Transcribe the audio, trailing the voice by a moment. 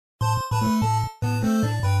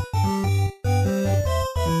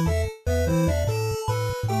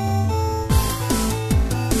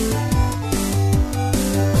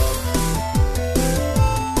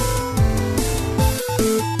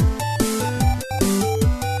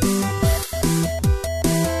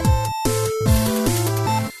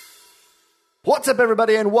What's up,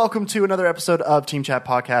 everybody, and welcome to another episode of Team Chat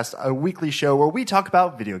Podcast, a weekly show where we talk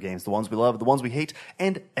about video games, the ones we love, the ones we hate,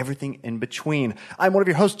 and everything in between. I'm one of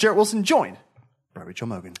your hosts, Jarrett Wilson, joined by Rachel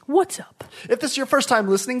Mogan. What's up? If this is your first time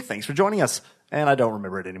listening, thanks for joining us. And I don't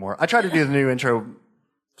remember it anymore. I tried to do the new intro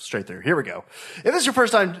straight through. Here we go. If this is your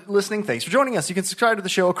first time listening, thanks for joining us. You can subscribe to the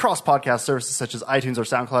show across podcast services such as iTunes or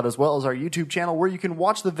SoundCloud, as well as our YouTube channel, where you can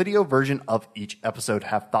watch the video version of each episode.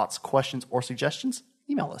 Have thoughts, questions, or suggestions?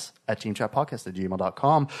 Email us at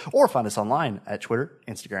teamchatpodcast@gmail.com or find us online at Twitter,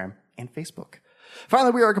 Instagram, and Facebook.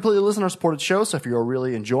 Finally, we are a completely listener-supported show, so if you're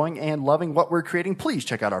really enjoying and loving what we're creating, please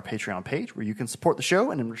check out our Patreon page where you can support the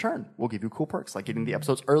show, and in return, we'll give you cool perks like getting the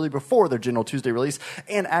episodes early before their general Tuesday release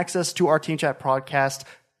and access to our Team Chat Podcast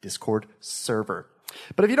Discord server.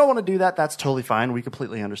 But if you don't want to do that, that's totally fine. We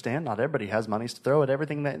completely understand. Not everybody has money to throw at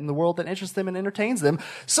everything that in the world that interests them and entertains them.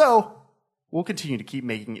 So we'll continue to keep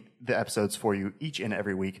making the episodes for you each and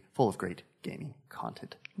every week, full of great gaming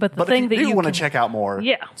content. But the thing if that you you want to can- check out more,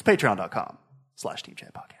 Yeah. it's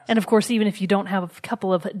patreon.com/teamchatpodcast. And of course, even if you don't have a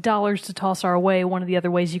couple of dollars to toss our way, one of the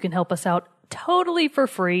other ways you can help us out totally for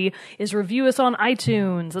free is review us on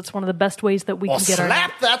iTunes. That's one of the best ways that we Or can get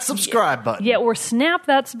slap that subscribe button. Yeah, or snap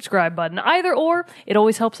that subscribe button. Either or, it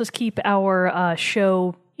always helps us keep our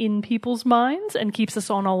show in people's minds and keeps us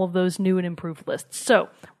on all of those new and improved lists. So,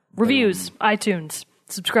 reviews, iTunes,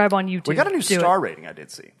 subscribe on YouTube. We got a new Do star it. rating, I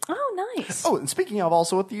did see. Oh, nice. Oh, and speaking of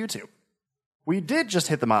also with the YouTube, we did just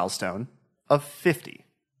hit the milestone of 50.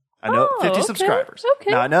 I know, Oh, 50 okay, subscribers.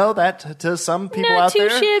 okay. Now, I know that to some people Not out too there,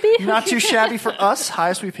 shabby. not too shabby for us.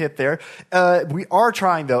 Highest we've hit there. We are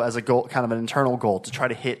trying, though, as a goal, kind of an internal goal, to try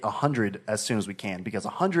to hit 100 as soon as we can, because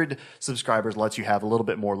 100 subscribers lets you have a little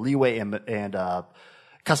bit more leeway and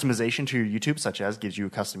customization to your YouTube, such as gives you a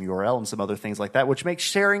custom URL and some other things like that, which makes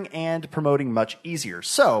sharing and promoting much easier.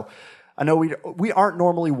 So I know we aren't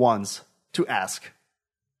normally ones to ask,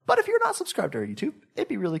 but if you're not subscribed to our YouTube, it'd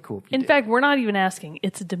be really cool if you In did. fact, we're not even asking.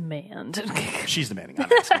 It's a demand. She's demanding.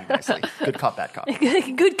 I'm asking nicely. Good cop, bad cop.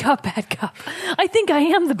 Good cop, bad cop. I think I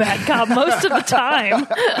am the bad cop most of the time.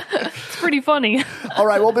 It's pretty funny. All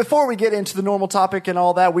right, well, before we get into the normal topic and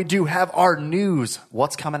all that, we do have our news.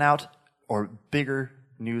 What's coming out, or bigger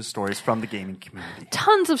news stories from the gaming community.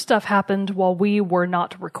 Tons of stuff happened while we were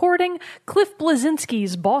not recording. Cliff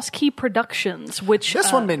Bleszinski's Boss Key Productions, which...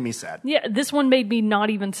 This one made me sad. Yeah, this one made me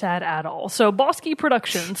not even sad at all. So, Boss Key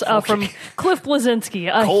Productions from Cliff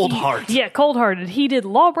Bleszinski. Cold heart. Yeah, cold-hearted. He did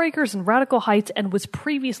Lawbreakers and Radical Heights and was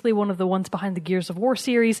previously one of the ones behind the Gears of War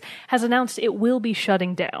series, has announced it will be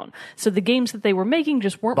shutting down. So the games that they were making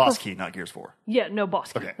just weren't... Boss Key, not Gears 4. Yeah, no,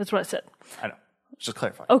 Boss Key. Okay. That's what I said. I know. Just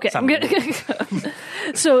clarify. Okay. Sounded weird.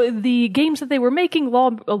 So the games that they were making,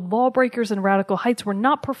 Lawbreakers and Radical Heights, were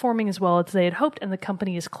not performing as well as they had hoped, and the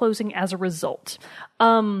company is closing as a result.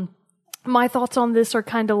 My thoughts on this are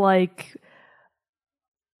kind of like,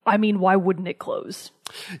 I mean, why wouldn't it close?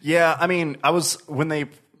 Yeah, I mean, when they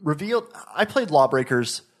revealed, I played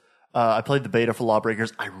Lawbreakers. I played the beta for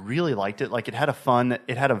Lawbreakers. I really liked it. Like, it had a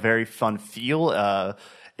very fun feel.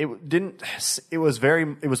 It was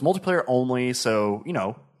multiplayer only, so, you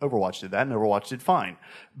know, Overwatch did that, and Overwatch did fine.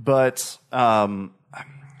 But, I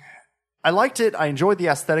liked it. I enjoyed the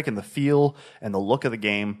aesthetic and the feel and the look of the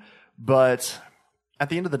game. But at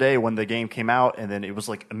the end of the day, when the game came out, and then it was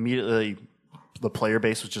like immediately the player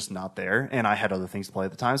base was just not there, and I had other things to play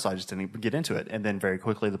at the time, so I just didn't get into it. And then very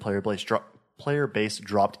quickly, the player base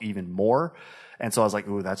dropped even more. And so I was like,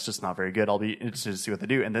 ooh, that's just not very good. I'll be interested to see what they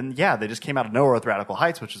do. And then, yeah, they just came out of nowhere with Radical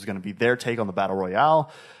Heights, which is going to be their take on the Battle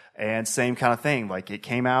Royale. And same kind of thing. Like, it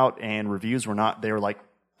came out and reviews were not, they were like,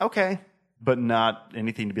 okay, but not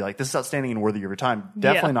anything to be like, this is outstanding and worthy of your time.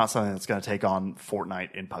 Definitely not something that's going to take on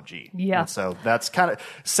Fortnite and PUBG. Yeah. And so that's kind of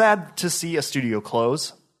sad to see a studio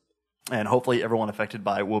close. And hopefully everyone affected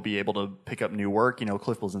by it will be able to pick up new work. You know,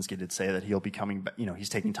 Cliff Bleszinski did say that he'll be coming back. You know, he's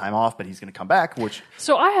taking time off, but he's going to come back, which...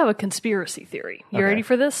 So I have a conspiracy theory. You ready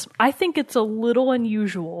for this? I think it's a little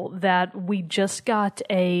unusual that we just got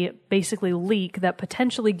a basically leak that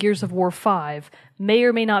potentially Gears of War 5 may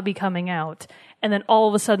or may not be coming out. And then all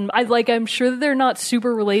of a sudden, I'm sure that they're not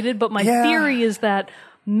super related, but my theory is that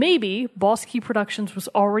maybe Boss Key Productions was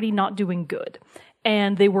already not doing good.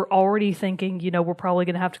 And they were already thinking, you know, we're probably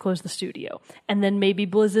going to have to close the studio. And then maybe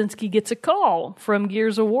Bleszinski gets a call from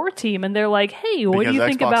Gears of War team, and they're like, hey, what do you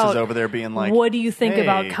think Xbox about... is over there being like, what do you think hey.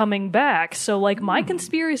 about coming back? So, like, my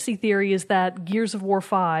conspiracy theory is that Gears of War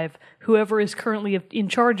 5, whoever is currently in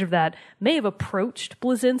charge of that, may have approached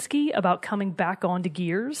Bleszinski about coming back onto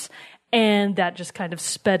Gears, and that just kind of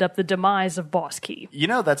sped up the demise of Boss Key. You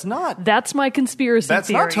know, that's my conspiracy theory. That's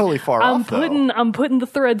not totally far off, though. I'm putting the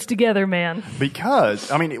threads together, man.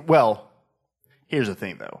 Because, I mean, well, Here's the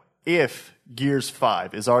thing, though. If Gears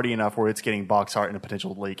 5 is already enough where it's getting box art and a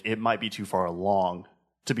potential leak, it might be too far along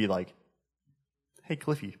to be like, hey,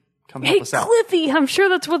 Cliffy, come help us out. Hey, Cliffy! I'm sure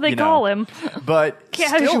that's what they call him. But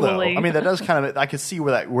Casually. still, though, I mean, that does kind of, I could see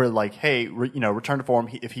where like, hey, Return to Form,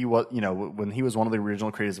 if he was, when he was one of the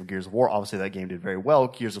original creators of Gears of War, obviously that game did very well.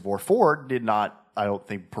 Gears of War 4 did not, I don't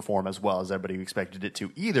think, perform as well as everybody expected it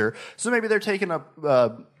to either. So maybe they're taking a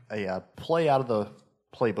play out of the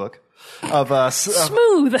playbook of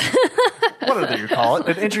Smooth. whatever you call it,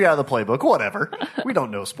 an entry out of the playbook, whatever. We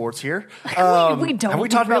don't know sports here. We don't. Have we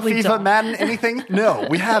talked about really FIFA, don't. Madden, anything? No,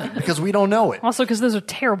 we haven't because we don't know it. Also, because those are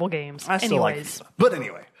terrible games. I still like Anyways. FIFA. But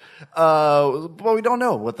anyway, but we don't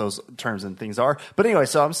know what those terms and things are. But anyway,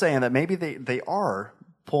 so I'm saying that maybe they are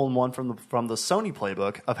pulling one from the Sony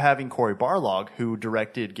playbook of having Cory Barlog, who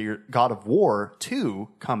directed God of War 2,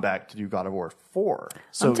 come back to do God of War 4.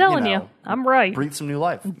 So, I'm telling you, I'm right. breathe some new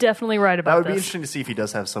life. Definitely right about That would be this. interesting to see if he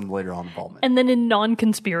does have some later on involvement. And then in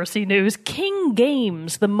non-conspiracy news, King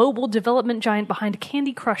Games, the mobile development giant behind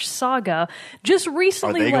Candy Crush Saga, just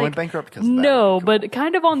recently Are they going bankrupt because of that? No, but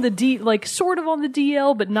kind of on the sort of on the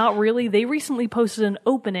DL, but not really. They recently posted an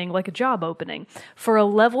opening, like a job opening, for a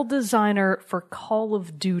level designer for Call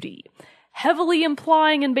of Duty. Heavily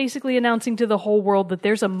implying and basically announcing to the whole world that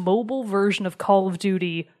there's a mobile version of Call of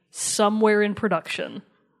Duty somewhere in production.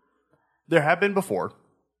 There have been before.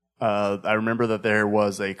 I remember that there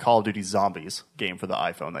was a Call of Duty Zombies game for the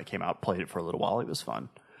iPhone that came out. Played it for a little while. It was fun.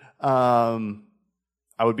 I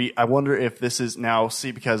wonder if this is now,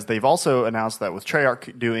 because they've also announced that with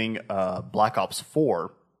Treyarch doing Black Ops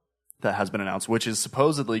 4 that has been announced, which is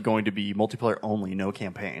supposedly going to be multiplayer only, no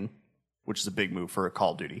campaign, which is a big move for a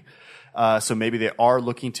Call of Duty. So maybe they are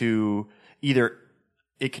looking to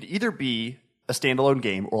it could either be a standalone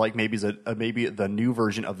game or like maybe the new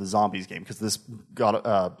version of the Zombies game, because this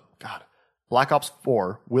Black Ops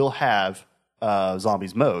 4 will have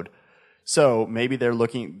Zombies mode. So maybe they're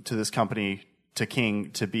looking to this company, to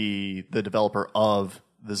King, to be the developer of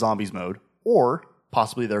the Zombies mode, or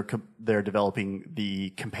possibly they're developing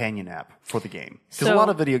the companion app for the game. Because a lot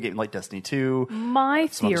of video games like Destiny 2. My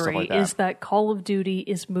theory like is that Call of Duty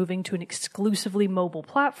is moving to an exclusively mobile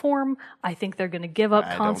platform. I think they're going to give up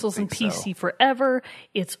consoles and PC forever.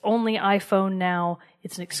 It's only iPhone now.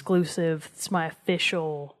 It's an exclusive. It's my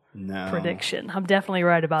official prediction. I'm definitely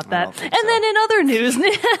right about that. And then in other news,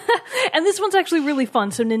 and this one's actually really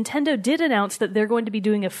fun. So Nintendo did announce that they're going to be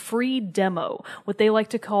doing a free demo, what they like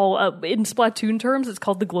to call, in Splatoon terms, it's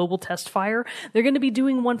called the Global Test Fire. They're going to be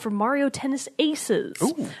doing one for Mario Tennis Aces.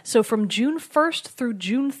 Ooh. So from June 1st through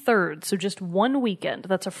June 3rd, so just one weekend,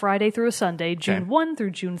 that's a Friday through a Sunday, June 1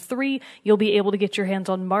 through June 3, you'll be able to get your hands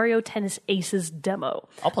on Mario Tennis Aces demo.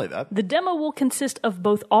 I'll play that. The demo will consist of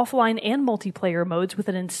both offline and multiplayer modes with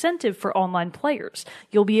an incentive for online players.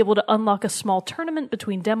 You'll be able to unlock a small tournament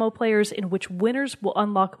between demo players in which winners will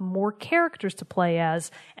unlock more characters to play as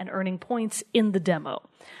and earning points in the demo.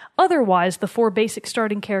 Otherwise, the 4 basic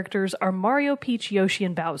starting characters are Mario, Peach, Yoshi,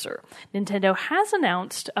 and Bowser. Nintendo has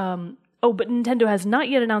announced but Nintendo has not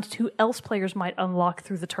yet announced who else players might unlock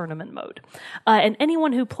through the tournament mode. And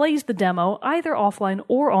anyone who plays the demo, either offline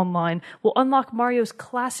or online, will unlock Mario's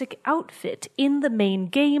classic outfit in the main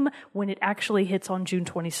game when it actually hits on June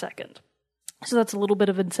 22nd. So that's a little bit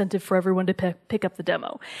of incentive for everyone to pick up the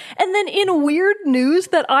demo. And then in weird news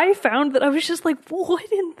that I found that I was just like, what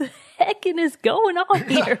in the heck is going on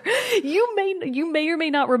here? You may or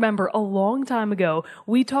may not remember, a long time ago,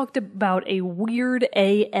 we talked about a weird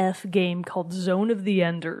AF game called Zone of the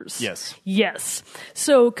Enders. Yes.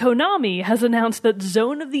 So Konami has announced that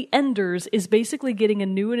Zone of the Enders is basically getting a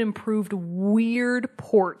new and improved weird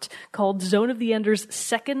port called Zone of the Enders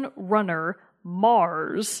Second Runner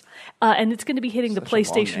Mars, and it's going to be hitting the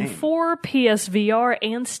PlayStation 4, PSVR,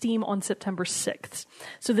 and Steam on September 6th.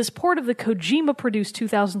 So this port of the Kojima-produced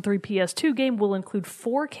 2003 PS2 game will include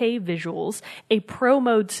 4K visuals, a pro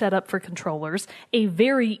mode setup for controllers, a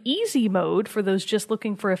very easy mode for those just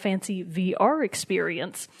looking for a fancy VR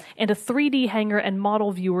experience, and a 3D hangar and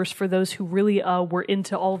model viewers for those who really were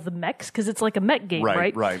into all of the mechs, because it's like a mech game,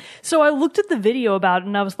 right? Right. So I looked at the video about it,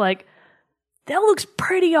 and I was like, that looks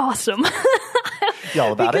pretty awesome. You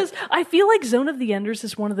all about because it? I feel like Zone of the Enders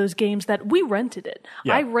is one of those games that we rented it.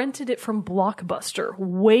 Yeah. I rented it from Blockbuster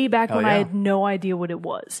way back when I had no idea what it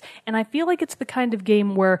was. And I feel like it's the kind of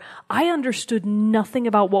game where I understood nothing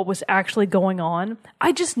about what was actually going on.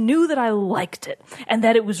 I just knew that I liked it and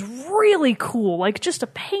that it was really cool, like just a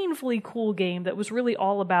painfully cool game that was really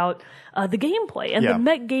all about the gameplay. And the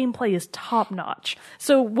mech gameplay is top notch.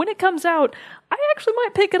 So when it comes out, I actually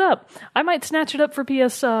might pick it up. I might snatch it up for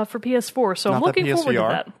PS4. So I'm looking forward to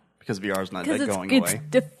that. Because VR is not Because going it's away.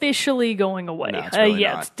 officially going away. No, it's really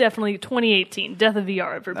yeah, not. it's definitely 2018. Death of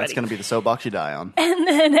VR, everybody. That's going to be the soapbox you die on. And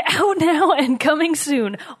then out now and coming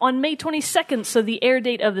soon on May 22nd, so the air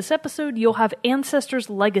date of this episode, you'll have Ancestors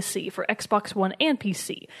Legacy for Xbox One and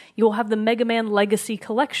PC. You'll have the Mega Man Legacy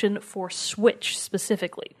Collection for Switch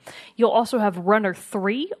specifically. You'll also have Runner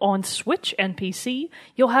 3 on Switch and PC.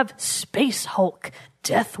 You'll have Space Hulk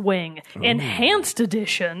Deathwing Enhanced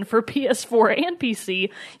Edition for PS4 and PC.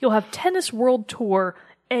 You'll have Tennis World Tour.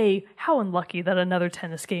 How unlucky that another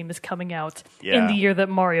tennis game is coming out in the year that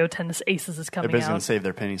Mario Tennis Aces is coming out. They're busy going to save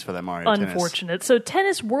their pennies for that Mario Tennis. Unfortunate. So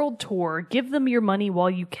Tennis World Tour, give them your money while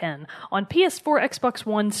you can on PS4, Xbox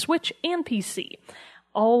One, Switch, and PC.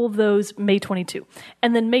 All of those May 22.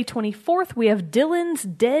 And then May 24th, we have Dylan's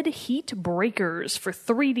Dead Heat Breakers for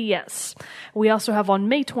 3DS. We also have on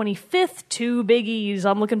May 25th, two biggies.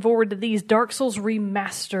 I'm looking forward to these. Dark Souls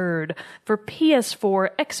Remastered for PS4,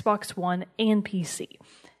 Xbox One, and PC.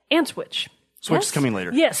 And Switch. Switch is coming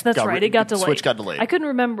later. Yes, that's right. It got delayed. Switch got delayed. I couldn't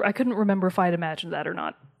remember if I'd imagined that or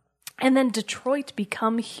not. And then Detroit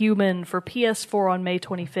Become Human for PS4 on May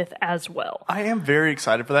 25th as well. I am very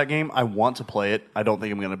excited for that game. I want to play it. I don't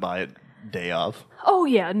think I'm going to buy it day of. Oh,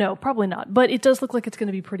 yeah, no, probably not. But it does look like it's going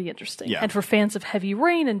to be pretty interesting. Yeah. And for fans of Heavy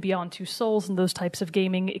Rain and Beyond Two Souls and those types of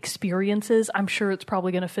gaming experiences, I'm sure it's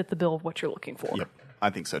probably going to fit the bill of what you're looking for. Yep, I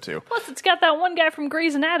think so too. Plus, it's got that one guy from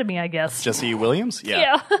Grey's Anatomy, I guess. Jesse Williams?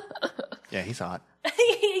 Yeah. Yeah, he's hot.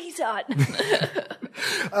 He's hot.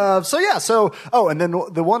 And then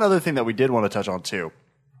the one other thing that we did want to touch on too,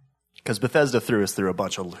 because Bethesda threw us through a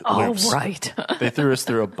bunch of loops. Oh, right. They threw us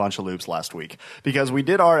through a bunch of loops last week because we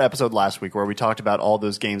did our episode last week where we talked about all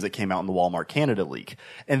those games that came out in the Walmart Canada leak.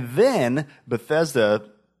 And then Bethesda,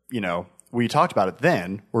 we talked about it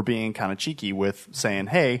then. We're being kind of cheeky with saying,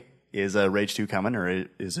 hey, is Rage 2 coming or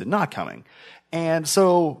is it not coming? And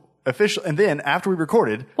so and then after we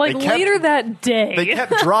recorded, later that day, they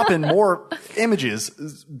kept dropping more images,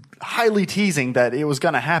 highly teasing that it was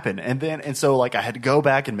going to happen. And so I had to go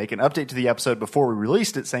back and make an update to the episode before we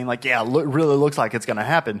released it, saying it really looks like it's going to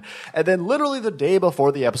happen. And then literally the day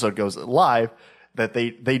before the episode goes live, that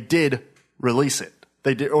they did release it.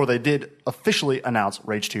 They did officially announce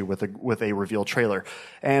Rage 2 with a reveal trailer.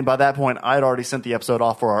 And by that point, I had already sent the episode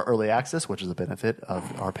off for our early access, which is a benefit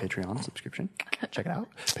of our Patreon subscription. Check it out.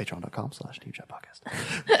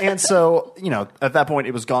 Patreon.com/TeamChatPodcast. And so, at that point,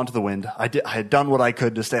 it was gone to the wind. I had done what I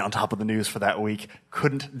could to stay on top of the news for that week.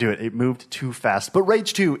 Couldn't do it. It moved too fast. But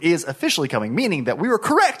Rage 2 is officially coming, meaning that we were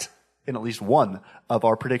correct in at least one of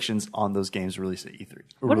our predictions on those games released at E3.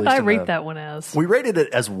 What did I rate that one as? We rated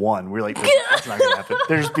it as 1. We're like, that's not going to happen.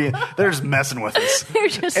 They're just messing with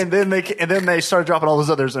us. And then they started dropping all those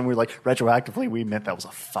others, and we're like, retroactively, we meant that was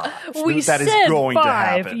a 5. That is going 5. To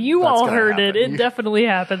happen. You all heard it. It definitely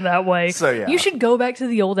happened that way. So yeah, you should go back to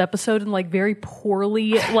the old episode and very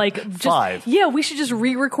poorly just 5. Yeah, we should just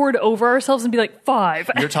re-record over ourselves and be like 5.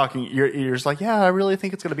 You're just like, yeah, I really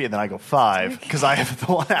think it's going to be, and then I go 5 because I have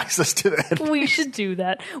the one access to that. We should do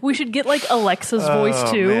that. We should get Alexa's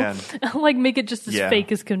voice too. Man. Make it just as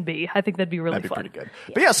fake as can be. I think that'd be really fun. That'd be pretty good.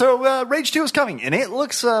 Yeah. But yeah, so Rage 2 is coming, and it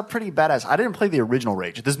looks pretty badass. I didn't play the original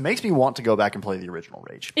Rage. This makes me want to go back and play the original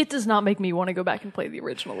Rage. It does not make me want to go back and play the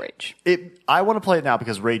original Rage. I want to play it now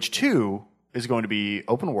because Rage 2 is going to be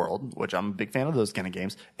open world, which I'm a big fan of those kind of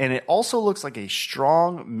games. And it also looks like a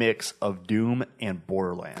strong mix of Doom and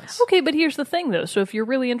Borderlands. Okay, but here's the thing, though. So if you're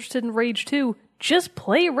really interested in Rage 2, just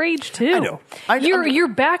play Rage 2. I know. Your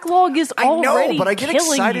backlog is already killing you. I know, but I get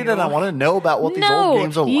excited and I want to know about what these old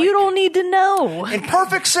games are like. You don't need to know. And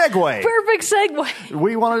perfect segue.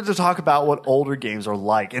 We wanted to talk about what older games are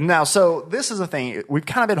like. And now, so this is a thing. We've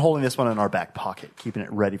kind of been holding this one in our back pocket, keeping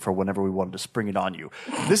it ready for whenever we wanted to spring it on you.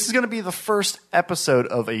 This is going to be the first episode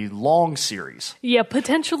of a long series. Yeah,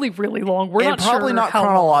 potentially really long. We're and not probably sure not how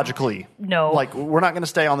chronologically. Long. No. We're not going to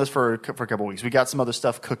stay on this for a couple weeks. We got some other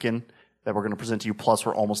stuff cooking that we're going to present to you. Plus,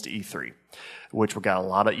 we're almost to E3, which we got a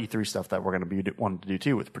lot of E3 stuff that we're going to be wanting to do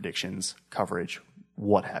too, with predictions, coverage,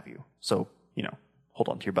 what have you. So, hold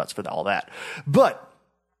on to your butts for all that. But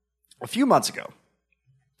a few months ago,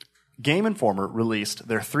 Game Informer released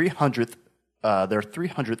their 300th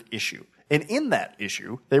issue, and in that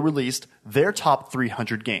issue, they released their top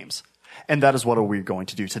 300 games. And that is what we're going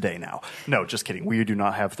to do today now. No, just kidding. We do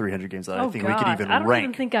not have 300 games that I think we could even rank. I don't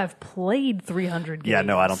even think I've played 300 games. Yeah,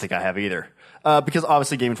 no, I don't think I have either. Because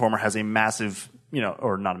obviously Game Informer has a massive,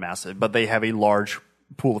 or not a massive, but they have a large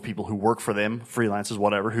pool of people who work for them, freelancers,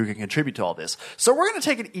 whatever, who can contribute to all this. So we're going to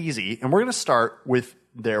take it easy, and we're going to start with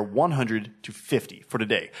their 100 to 50 for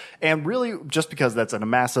today. And really, just because that's a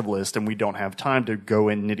massive list and we don't have time to go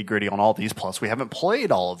in nitty gritty on all these, plus we haven't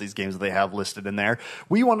played all of these games that they have listed in there,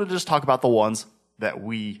 we wanted to just talk about the ones that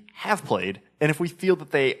we have played, and if we feel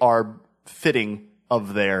that they are fitting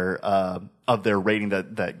of their rating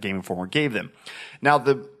that Game Informer gave them. Now,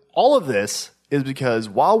 all of this is because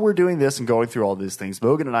while we're doing this and going through all these things,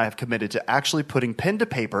 Mogan and I have committed to actually putting pen to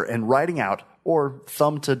paper and writing out, or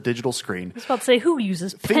thumb to digital screen. I was about to say, who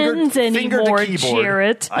uses pens anymore,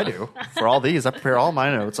 Jarrett? I do. For all these, I prepare all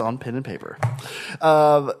my notes on pen and paper.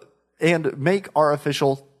 And make our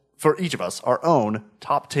official, for each of us, our own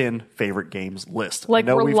top 10 favorite games list. Like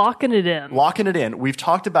we're locking it in. Locking it in. We've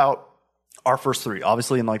talked about our first three.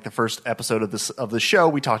 Obviously, in like the first episode of the show,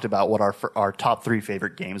 we talked about what our top 3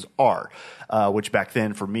 favorite games are, which back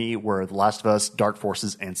then for me were The Last of Us, Dark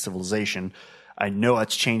Forces, and Civilization. I know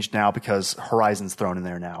that's changed now because Horizon's thrown in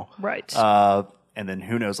there now. Right. And then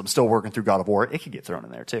who knows? I'm still working through God of War. It could get thrown in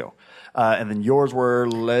there too. And then yours were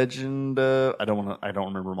Legend. I don't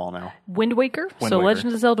remember them all now. Wind Waker.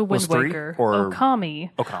 Legend of Zelda Wind Waker. Or Okami.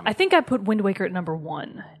 I think I put Wind Waker at number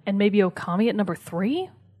 1 and maybe Okami at number 3.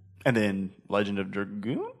 And then Legend of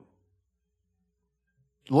Dragoon?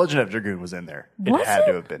 Legend of Dragoon was in there. It had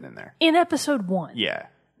to have been in there. In episode 1. Yeah.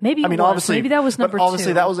 Maybe obviously, maybe that was number 2.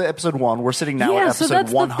 Obviously, that was episode 1. We're sitting now at episode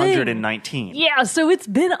 119. Yeah, so it's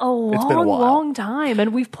been a long time,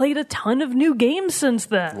 and we've played a ton of new games since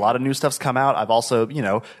then. A lot of new stuff's come out. I've also,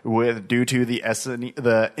 due to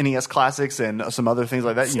the NES Classics and some other things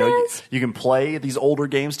like that, you can play these older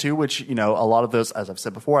games too, which, a lot of those, as I've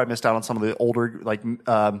said before, I missed out on some of the older, like,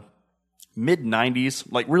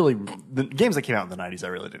 mid-90s, like really, the games that came out in the 90s I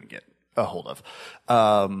really didn't get a hold of.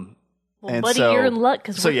 Well, buddy, you're in luck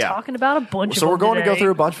because we're talking about a bunch of them. So we're going today. to go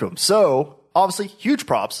through a bunch of them. So obviously, huge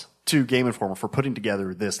props to Game Informer for putting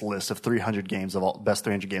together this list of 300 games best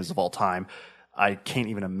 300 games of all time. I can't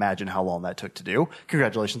even imagine how long that took to do.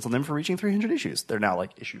 Congratulations on them for reaching 300 issues. They're now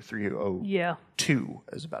like issue 302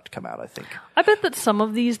 is about to come out, I think. I bet that some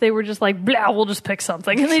of these, they were just like, blah, we'll just pick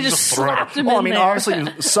something. And they just slapped them in there.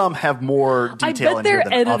 Obviously, some have more detail in here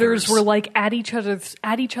than others. I bet their editors were like at each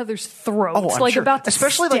other's throats. Oh, I'm sure. About to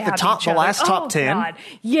especially like the last top 10. God.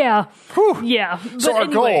 Yeah. Whew. Yeah. So our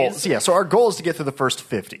goal is to get through the first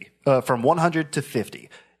 50, from 100 to 50.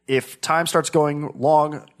 If time starts going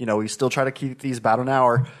long, we still try to keep these about an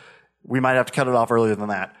hour. We might have to cut it off earlier than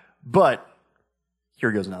that. But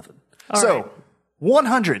here goes nothing. All right.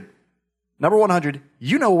 100. Number 100,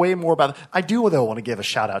 way more about it. I do, though, want to give a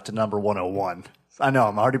shout-out to number 101. I know,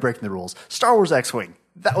 I'm already breaking the rules. Star Wars X-Wing.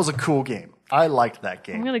 That was a cool game. I liked that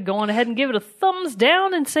game. I'm going to go on ahead and give it a thumbs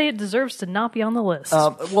down and say it deserves to not be on the list.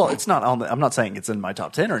 Well, it's not on I'm not saying it's in my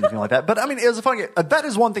top 10 or anything like that, but I mean, it was a fun game. That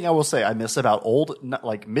is one thing I will say I miss about old,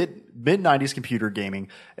 like mid-90s computer gaming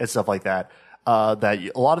and stuff like that. That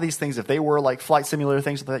a lot of these things, if they were like flight simulator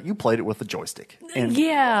things like that, you played it with the joystick. And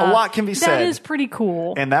a lot can be said. That is pretty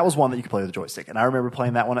cool. And that was one that you could play with the joystick. And I remember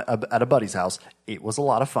playing that one at a buddy's house. It was a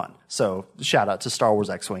lot of fun. So shout out to Star Wars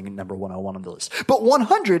X-Wing, number 101 on the list. But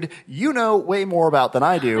 100, way more about than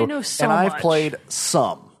I do. I know so and I've much. played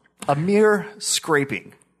a mere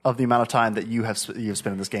scraping of the amount of time that you've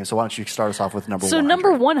spent in this game. So why don't you start us off with number 100? So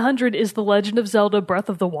number 100 is The Legend of Zelda Breath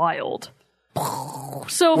of the Wild.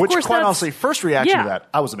 So, Which, quite honestly, first reaction to that,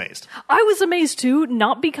 I was amazed. I was amazed too,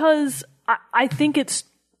 not because I think it's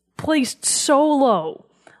placed so low.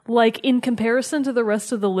 Like, in comparison to the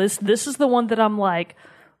rest of the list, this is the one that I'm like,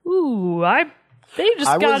 ooh, they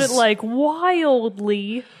just got it like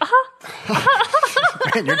wildly.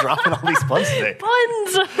 Man, you're dropping all these puns today.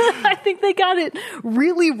 Puns! I think they got it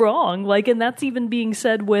really wrong. Like, and that's even being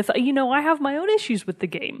said with, I have my own issues with the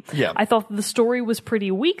game. Yeah. I thought the story was pretty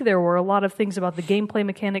weak. There were a lot of things about the gameplay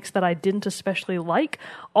mechanics that I didn't especially like.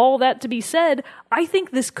 All that to be said, I think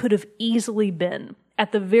this could have easily been,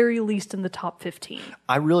 at the very least, in the top 15.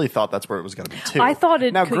 I really thought that's where it was going to be, too. I thought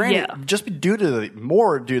it now, could, granted, just due to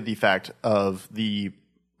the fact of the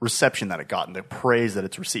reception that it got and the praise that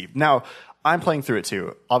it's received. Now, I'm playing through it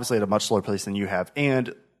too, obviously at a much slower pace than you have,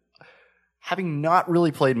 and having not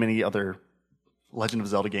really played many other Legend of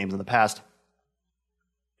Zelda games in the past,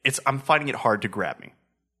 I'm finding it hard to grab me.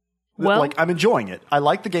 Well, I'm enjoying it. I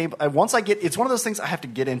like the game. Once I get, it's one of those things I have to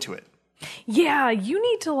get into it. Yeah, you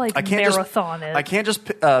need to marathon it. I can't just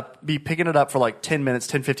be picking it up for like 10 minutes,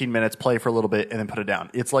 10, 15 minutes, play for a little bit, and then put it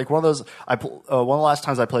down. It's like one of those, one of the last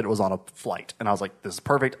times I played it was on a flight, and I was like, this is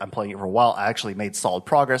perfect. I'm playing it for a while. I actually made solid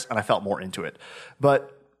progress, and I felt more into it.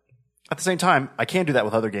 But at the same time, I can't do that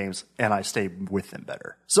with other games, and I stay with them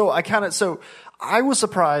better. So I was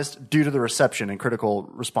surprised due to the reception and critical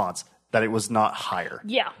response that it was not higher.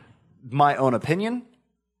 Yeah. My own opinion,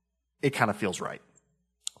 it kind of feels right.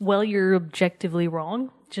 Well, you're objectively wrong,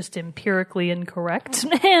 just empirically incorrect.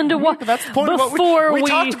 And But that's the point of what before we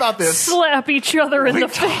talked about this. slap each other in We the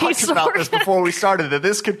face. talked about this before we started, that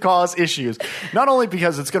this could cause issues. Not only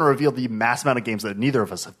because it's going to reveal the mass amount of games that neither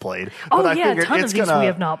of us have played, Oh, but I yeah, a figured ton it's of these gonna, we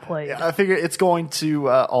have not played. I figure it's going to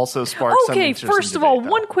also spark some Okay, interest first in of all,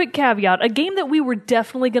 debate, one quick caveat. A game that we were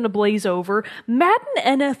definitely going to blaze over, Madden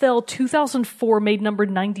NFL 2004 made number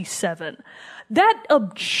 97. That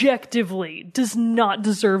objectively does not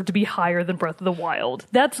deserve to be higher than Breath of the Wild.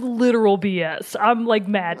 That's literal BS. I'm like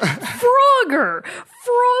mad. Frogger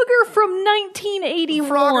from 1981.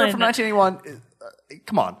 Frogger from 1981.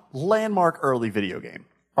 Come on, landmark early video game.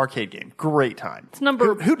 Arcade game. Great time. It's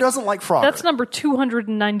number- who doesn't like Frogger? That's number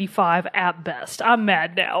 295 at best. I'm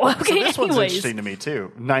mad now. Okay, So this one's anyways. interesting to me,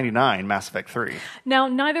 too. 99, Mass Effect 3. Now,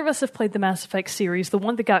 neither of us have played the Mass Effect series. The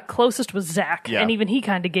one that got closest was Zach, Yeah. and even he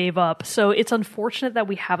kind of gave up. So it's unfortunate that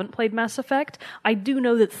we haven't played Mass Effect. I do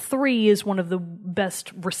know that 3 is one of the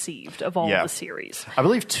best received of all Yeah. of the series. I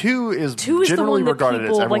believe 2 is 2 is the generally one that regarded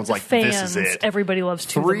people, as everyone's like the like, fans, this is it. everybody loves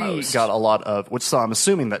 2 the 3 most. got a lot of, which so I'm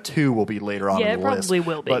assuming that 2 will be later on Yeah, in the it list. probably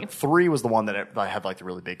will be. But 3 was the one that I had like the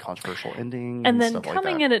really big controversial ending. And then stuff coming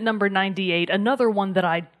like that. in at number 98, another one that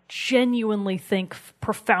I genuinely think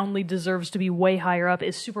profoundly deserves to be way higher up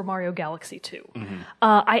is Super Mario Galaxy 2. Mm-hmm.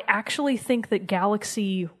 I actually think that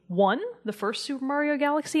Galaxy 1, the first Super Mario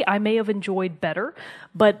Galaxy, I may have enjoyed better,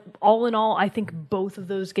 but all in all, I think both of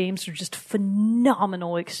those games are just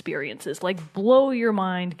phenomenal experiences, like blow your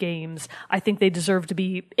mind games. I think they deserve to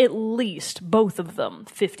be at least both of them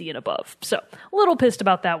 50 and above. So a little pissed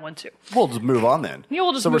about that one too. We'll just move on then. Yeah,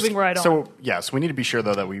 we'll just we're- moving right on. So, yes, we need to be sure,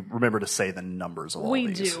 though, that we remember to say the numbers of all We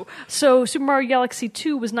these. do. So Super Mario Galaxy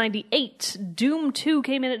 2 was 98. Doom 2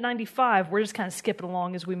 came in at 95. We're just kind of skipping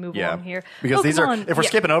along as we move Yeah. along here. Because these are, Pokemon- if we're yeah.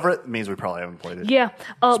 skipping over it, it means we probably haven't played it. Yeah.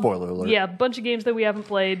 Spoiler alert. Yeah, a bunch of games that we haven't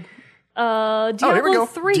played. Oh, here we Diablo go.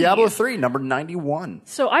 3. Diablo 3, number 91.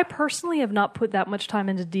 So I personally have not put that much time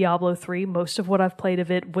into Diablo 3. Most of what I've played of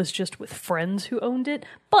it was just with friends who owned it,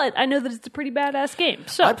 but I know that it's a pretty badass game.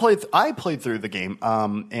 So I played through the game,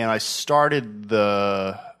 and I started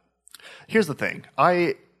the. Here's the thing,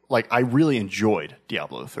 I really enjoyed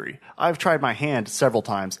Diablo 3. I've tried my hand several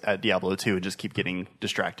times at Diablo 2 and just keep getting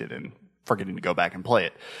distracted and forgetting to go back and play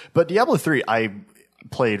it. But Diablo 3, I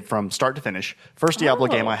played from start to finish. First Diablo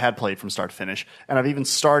game I had played from start to finish, and I've even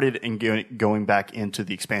started going back into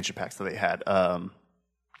the expansion packs that they had. I'm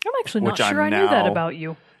actually not which sure I'm I knew that now- about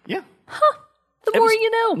you. Yeah. The more you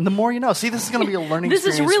know. The more you know. See, this is going to be a learning This is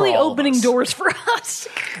experience really for all of opening us. doors for us.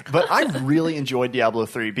 But I really enjoyed Diablo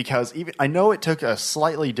 3 because even I know it took a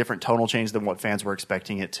slightly different tonal change than what fans were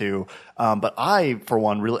expecting it to. But I, for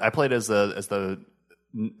one, I played as the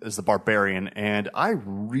barbarian, and I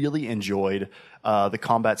really enjoyed the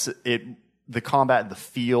combat. The combat, the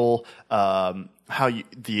feel,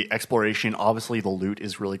 the exploration. Obviously, the loot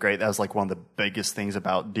is really great. That was like one of the biggest things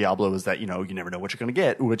about Diablo is that you never know what you're going to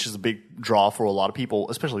get, which is a big draw for a lot of people,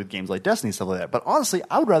 especially with games like Destiny and stuff like that. But honestly,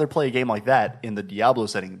 I would rather play a game like that in the Diablo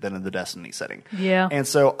setting than in the Destiny setting. Yeah. And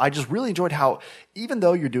so I just really enjoyed how, even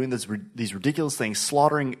though you're doing these ridiculous things,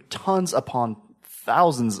 slaughtering tons upon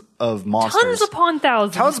thousands of monsters. Tons upon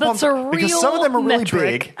thousands. That's a real because some of them are really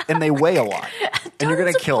metric. big and they weigh a lot, and you're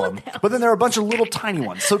going to kill them. But then there are a bunch of little tiny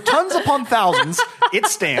ones. So tons upon thousands, it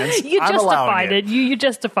stands. You I'm allowing justified it. You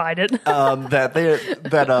justified it.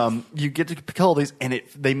 that you get to kill these, and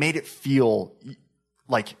they made it feel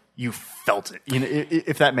like you felt it.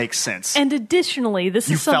 If that makes sense. And additionally, this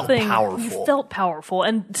You is felt something powerful. you felt powerful,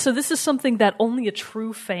 and so this is something that only a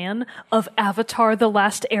true fan of Avatar: The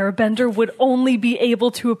Last Airbender would only be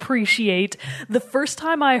able to appreciate. The first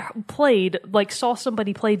time I saw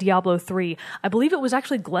somebody play Diablo 3, I believe it was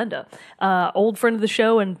actually Glenda, old friend of the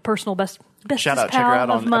show and personal bestest Shout out, pal check her out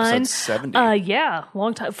of on mine. episode 70. Yeah,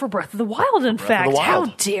 long time for Breath of the Wild. In of fact, the how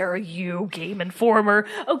Wild. dare you, Game Informer?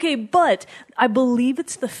 Okay, but I believe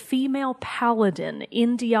it's the female paladin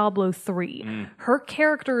in Diablo 3. Her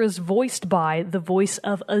character is voiced by the voice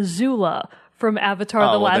of Azula from Avatar: The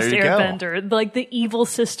well, Last there you go. Airbender, like the evil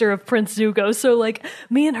sister of Prince Zuko. So, like,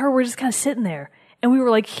 me and her were just kind of sitting there, and we were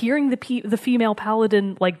like hearing the female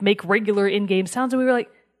paladin like make regular in-game sounds, and we were like,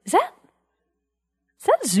 "Is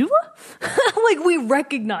that Zula?" Like, we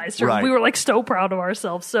recognized her. Right. We were like so proud of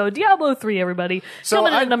ourselves. So Diablo 3, everybody. So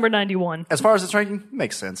Coming in I- at number 91. As far as its ranking,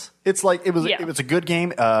 makes sense. It's like it was Yeah. a good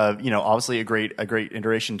game. Obviously a great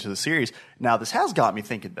iteration to the series. Now this has got me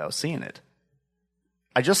thinking though, seeing it.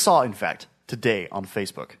 I just saw, in fact, today on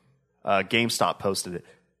Facebook, GameStop posted it,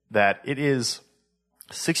 that it is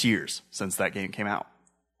 6 years since that game came out.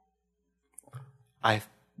 I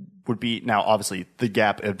would be now obviously the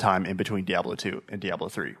gap of time in between Diablo 2 and Diablo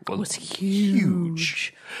 3 was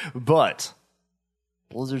huge. But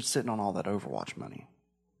Blizzard's sitting on all that Overwatch money.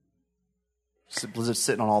 Blizzard's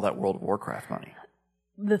sitting on all that World of Warcraft money.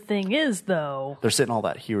 The thing is, though... They're sitting all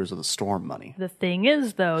that Heroes of the Storm money. The thing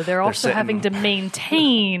is, though, they're also having to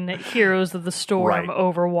maintain Heroes of the Storm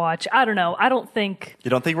Overwatch. I don't know. I don't think...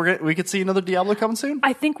 You don't think we could see another Diablo coming soon?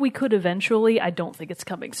 I think we could eventually. I don't think it's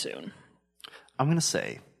coming soon. I'm going to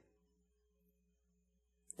say...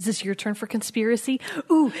 Is this your turn for conspiracy?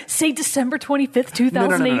 Ooh, say December 25th,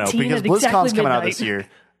 2018 no, because at BlizzCon's exactly coming midnight. out this year.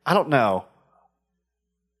 I don't know.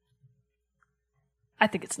 I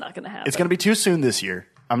think it's not going to happen. It's going to be too soon this year.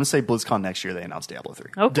 I'm going to say BlizzCon next year, they announce Diablo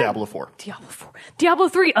 3. Okay. Diablo 4. Diablo 4. Diablo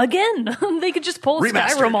 3 again. They could just pull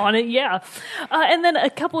Remastered. Skyrim on it, yeah. And then a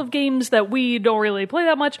couple of games that we don't really play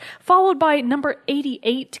that much, followed by number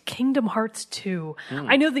 88, Kingdom Hearts 2.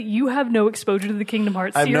 I know that you have no exposure to the Kingdom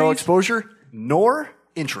Hearts series. I have no exposure nor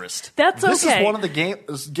interest. That's This okay. is one of the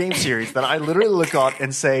game series that I literally look at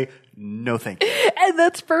and say, no thank you. And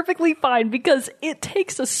that's perfectly fine because it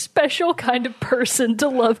takes a special kind of person to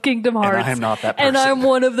love Kingdom Hearts. And I am not that person. And I'm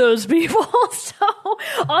one of those people. So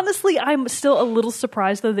honestly, I'm still a little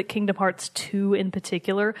surprised though that Kingdom Hearts 2 in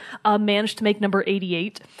particular managed to make number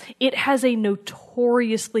 88. It has a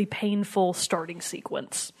notoriously painful starting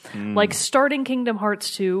sequence. Like starting Kingdom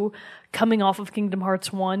Hearts 2, coming off of Kingdom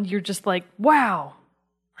Hearts 1, you're just like, wow.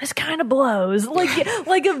 This kind of blows. Like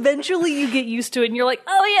eventually you get used to it and you're like,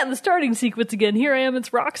 oh yeah, the starting sequence again. Here I am,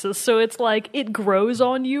 it's Roxas. So it's like, it grows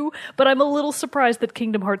on you. But I'm a little surprised that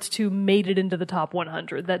Kingdom Hearts 2 made it into the top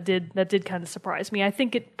 100. That did kind of surprise me. I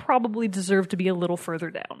think it probably deserved to be a little further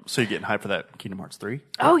down. So you're getting hyped for that Kingdom Hearts 3?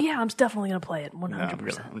 Oh yeah, I'm definitely going to play it, 100%.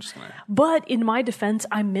 Yeah, I'm just gonna... But in my defense,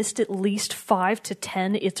 I missed at least 5 to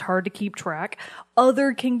 10. It's hard to keep track.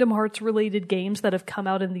 Other Kingdom Hearts related games that have come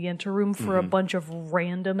out in the interim for a bunch of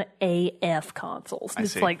random AF consoles.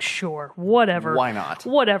 It's like, sure, whatever. Why not?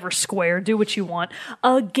 Whatever, Square, do what you want.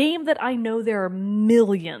 A game that I know there are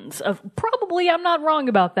millions of, probably I'm not wrong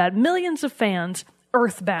about that, millions of fans,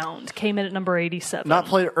 Earthbound, came in at number 87. Not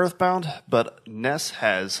played Earthbound, but Ness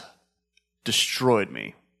has destroyed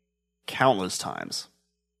me countless times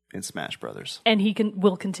in Smash Brothers. And he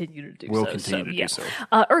will continue to do so. Will continue to do so.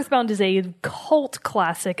 Earthbound is a cult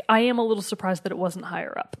classic. I am a little surprised that it wasn't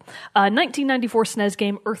higher up. 1994 SNES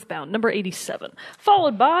game Earthbound, number 87.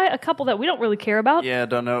 Followed by a couple that we don't really care about. Yeah,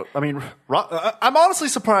 don't know. I mean, I'm honestly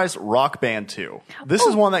surprised Rock Band 2. This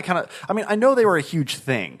is one that kind of... I mean, I know they were a huge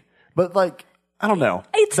thing, but like... I don't know.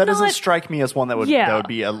 That doesn't strike me as one that would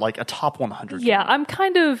be a top 100. Yeah, I'm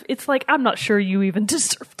kind of. It's like I'm not sure you even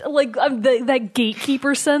deserve. Like that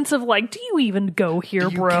gatekeeper sense of like, do you even go here,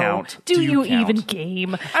 bro? Count? Do you count? even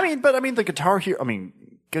game? I mean, the Guitar Hero. I mean,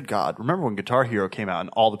 good God! Remember when Guitar Hero came out and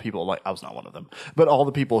all the people I was not one of them, but all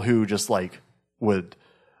the people who just would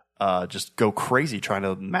just go crazy trying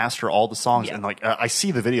to master all the songs and I see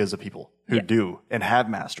the videos of people who do and have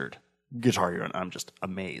mastered Guitar Hero, and I'm just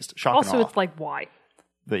amazed. Shocked Also, and awe. it's like, why?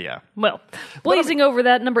 But yeah. Well, blazing over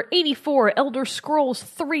that, number 84, Elder Scrolls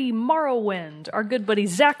 3 Morrowind. Our good buddy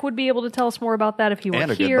Zach would be able to tell us more about that if he were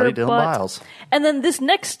and here. And a good buddy Dylan Biles. And then this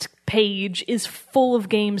next page is full of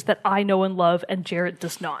games that I know and love, and Jarrett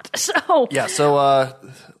does not. So yeah, so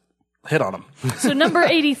hit on him. So number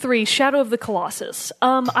 83, Shadow of the Colossus.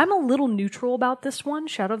 I'm a little neutral about this one.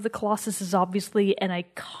 Shadow of the Colossus is obviously an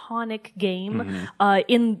iconic game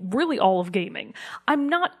in really all of gaming. I'm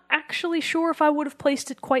not actually sure if I would have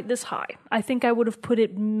placed it quite this high. I think I would have put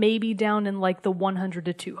it maybe down in like the 100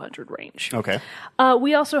 to 200 range. Okay.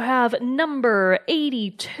 We also have number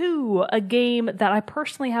 82, a game that I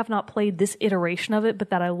personally have not played this iteration of it, but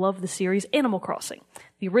that I love the series, Animal Crossing.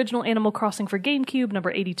 The original Animal Crossing for GameCube,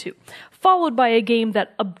 number 82. Followed by a game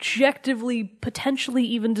that objectively, potentially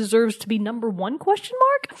even deserves to be number 1,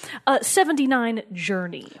 79,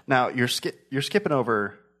 Journey. Now, you're skipping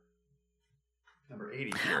over number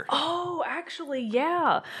 80 here. Oh, actually,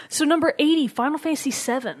 yeah. So number 80, Final Fantasy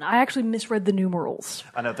VII. I actually misread the numerals.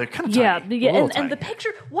 I know, they're kind of tiny. Yeah, and the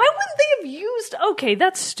picture, why wouldn't they have used, okay,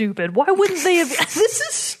 that's stupid. Why wouldn't they have, this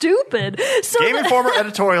is stupid. So Game Informer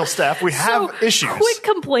editorial staff, we have issues. Quick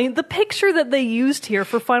complaint, the picture that they used here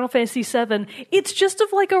for Final Fantasy VII, it's just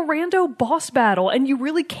of like a rando boss battle, and you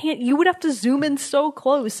really can't, you would have to zoom in so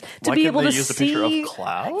close to be able to use see. The picture of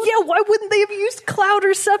Cloud? Yeah, why wouldn't they have used Cloud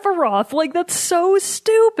or Sephiroth? Like, that's so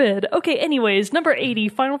stupid. Okay, anyways, number 80,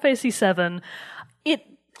 Final Fantasy VII.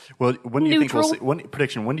 Well, when do you neutral. think we'll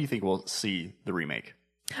see? When do you think we'll see the remake?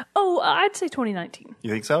 Oh, I'd say 2019.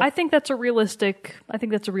 You think so? I think that's a realistic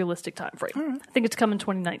time frame. I think it's coming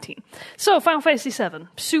 2019. So Final Fantasy VII,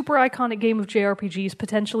 super iconic game of JRPGs,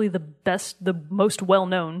 potentially the most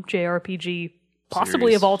well-known JRPG possibly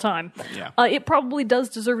Series. of all time. Yeah. It probably does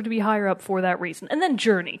deserve to be higher up for that reason. And then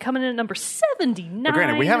Journey, coming in at number 79. But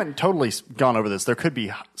granted, we haven't totally gone over this. There could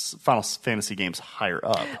be Final Fantasy games higher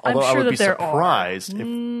up. Although I'm sure I would that be there surprised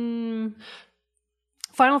if...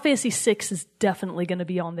 Final Fantasy VI is definitely going to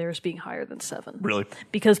be on there as being higher than 7. Really?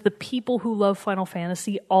 Because the people who love Final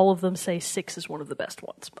Fantasy, all of them say 6 is one of the best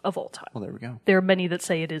ones of all time. Well, there we go. There are many that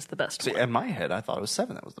say it is the best See, one. in my head, I thought it was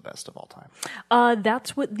 7 that was the best of all time.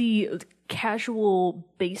 That's what the casual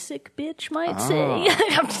basic bitch might say.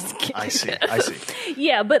 I'm just kidding. I see.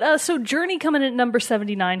 Yeah, but so Journey coming in at number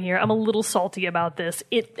 79 here. I'm a little salty about this.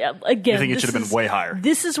 It again. You think it should have been way higher?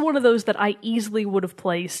 This is one of those that I easily would have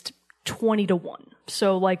placed 20 to 1.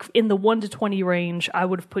 So like in the 1 to 20 range, I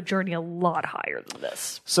would have put Journey a lot higher than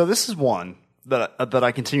this. So this is one that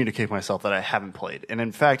I continue to kick myself that I haven't played, and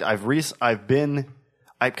in fact,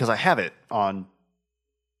 because I have it on.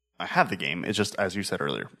 I have the game. It's just, as you said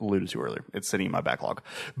earlier, alluded to earlier, it's sitting in my backlog.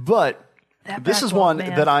 But this is one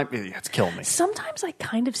that it's killing me. Sometimes I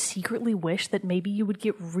kind of secretly wish that maybe you would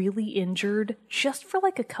get really injured just for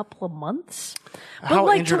like a couple of months. How But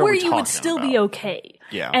like to injured are where we you would talking still be about? okay.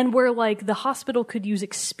 Yeah. And where like the hospital could use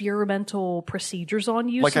experimental procedures on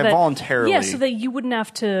you. Like so I that, voluntarily Yeah, so that you wouldn't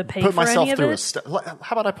have to pay Put for myself any of through it.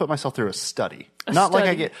 how about I put myself through a study? Not like I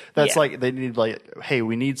study. get. That's Yeah. like they need like, hey,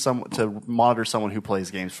 we need someone to monitor someone who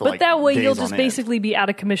plays games for But like. that way days you'll on just end. basically be out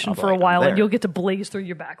of commission for a like, I'm while there. and you'll get to blaze through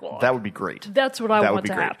your backlog. That would be great. That's what I That want would be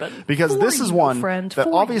to great. happen. Because For this is you, one friend, that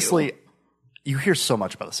for obviously you hear so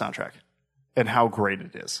much about the soundtrack and how great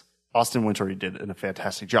it is. Austin Wintory did a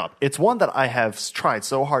fantastic job. It's one that I have tried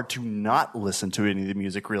so hard to not listen to any of the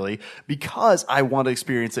music really because I want to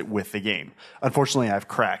experience it with the game. Unfortunately, I've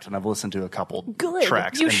cracked and I've listened to a couple Good.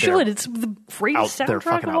 tracks. You and should. It's the greatest they're soundtrack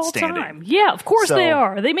fucking of all outstanding. time. Yeah, of course So- they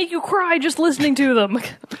are. They make you cry just listening to them.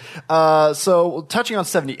 So touching on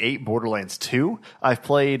 78, Borderlands 2, I've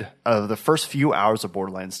played the first few hours of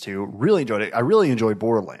Borderlands 2. Really enjoyed it. I really enjoyed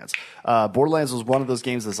Borderlands. Borderlands was one of those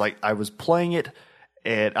games that's like I was playing it,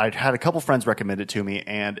 and I'd had a couple friends recommend it to me,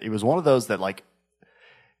 and it was one of those that like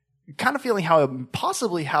kind of feeling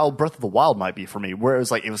possibly how Breath of the Wild might be for me, where it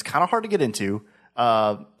was like it was kind of hard to get into.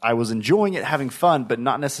 I was enjoying it, having fun, but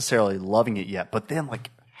not necessarily loving it yet. But then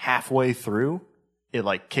like halfway through, it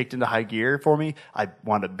like kicked into high gear for me. I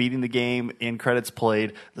wound up beating the game. End credits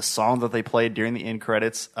played. The song that they played during the end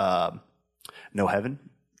credits, No Heaven.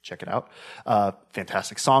 Check it out.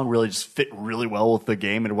 Fantastic song. Really just fit really well with the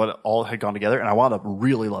game and what all had gone together. And I wound up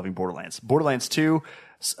really loving Borderlands. Borderlands 2,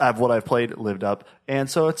 what I've played, lived up. And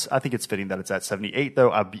so I think it's fitting that it's at 78, though.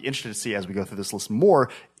 I'd be interested to see as we go through this list more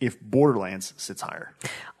if Borderlands sits higher.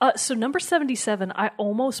 So number 77, I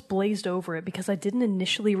almost blazed over it because I didn't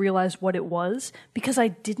initially realize what it was because I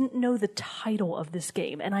didn't know the title of this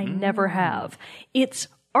game, and I never have. It's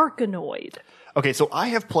Arkanoid. Okay, so I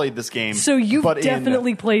have played this game. So you've but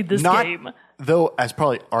definitely played this game. Though as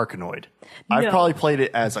probably Arkanoid. I've No. probably played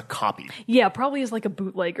it as a copy. Yeah, probably as like a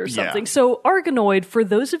bootleg or something. Yeah. So Arkanoid, for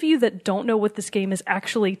those of you that don't know what this game is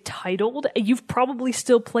actually titled, you've probably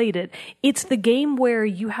still played it. It's the game where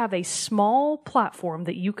you have a small platform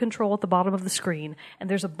that you control at the bottom of the screen, and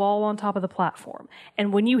there's a ball on top of the platform.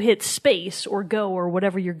 And when you hit space or go or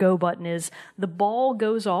whatever your go button is, the ball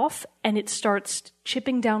goes off and it starts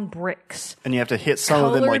chipping down bricks. And you have to hit some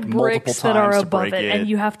of them like multiple bricks that are times to above break it, it. and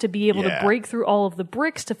you have to be able to Yeah. break through all of the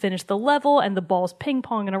bricks to finish the level, and the ball's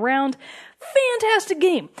ping-ponging around. Fantastic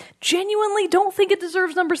game. Genuinely don't think it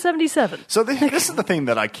deserves number 77. So this is the thing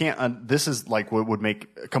that I can't. This is like what would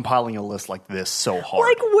make compiling a list like this so hard.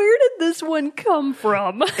 Like, where did this one come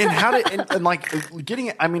from? And how did and like getting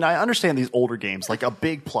it? I mean, I understand these older games. Like a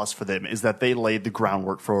big plus for them is that they laid the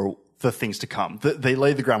groundwork for the things to come. They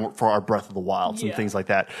laid the groundwork for our Breath of the Wilds and Yeah. things like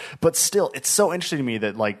that. But still, it's so interesting to me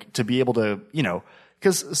that like to be able to, you know,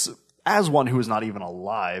 because as one who was not even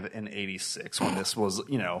alive in '86 when this was,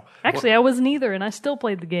 you know, Actually, I wasn't either, and I still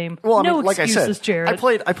played the game. well, I no mean, like I excuses, said, Jared.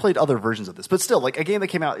 I played other versions of this, but still, like a game that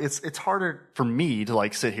came out, it's harder for me to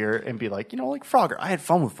like sit here and be like, you know, like Frogger. I had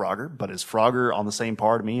fun with Frogger, but is Frogger on the same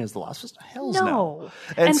par to me as The Last of Us? Hell's no. No.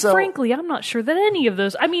 And And so- frankly, I'm not sure that any of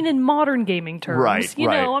those, I mean, in modern gaming terms, Right, you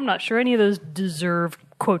right. know, I'm not sure any of those deserve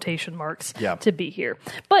quotation marks Yeah. to be here.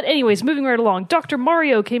 But anyways, moving right along, Dr.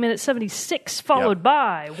 Mario came in at 76, followed Yep.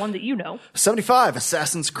 by one that you know. 75,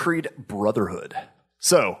 Assassin's Creed Brotherhood.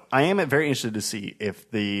 So I am very interested to see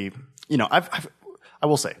if the, you know, I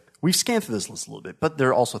will say, we've scanned through this list a little bit, but there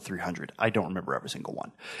are also 300. I don't remember every single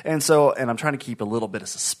one. And I'm trying to keep a little bit of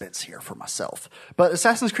suspense here for myself. But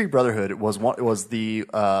Assassin's Creed Brotherhood was the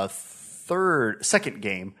second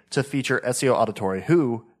game to feature Ezio Auditore,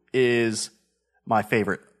 who is my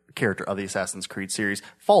favorite character of the Assassin's Creed series,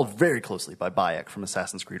 followed very closely by Bayek from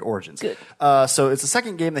Assassin's Creed Origins. Good. So it's the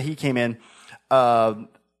second game that he came in.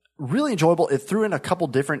 Really enjoyable. It threw in a couple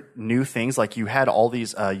different new things. Like you had all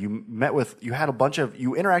these, you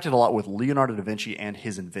interacted a lot with Leonardo da Vinci and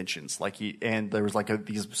his inventions. And there was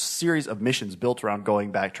these series of missions built around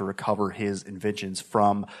going back to recover his inventions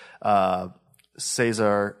from,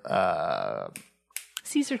 Caesar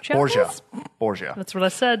Chavez? Borgia. That's what I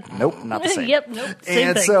said. Nope, not the same. Yep, nope,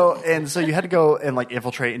 same thing. So you had to go and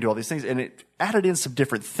infiltrate and do all these things, and it added in some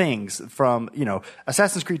different things from,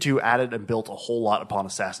 Assassin's Creed 2 added and built a whole lot upon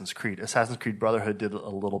Assassin's Creed. Assassin's Creed Brotherhood did a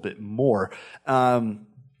little bit more.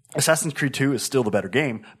 Assassin's Creed 2 is still the better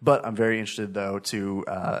game, but I'm very interested though to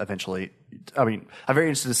I'm very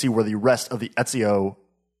interested to see where the rest of the Ezio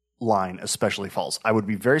line especially falls. I would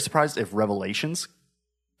be very surprised if Revelations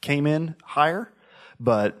came in higher,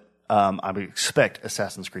 but I would expect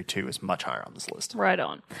Assassin's Creed 2 is much higher on this list. Right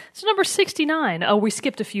on. So number 69. Oh, we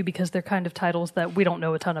skipped a few because they're kind of titles that we don't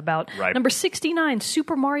know a ton about. Right. Number 69,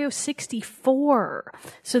 Super Mario 64.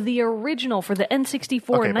 So the original for the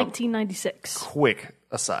N64 in 1996. Quick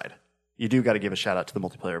aside. You do got to give a shout out to the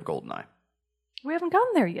multiplayer of GoldenEye. We haven't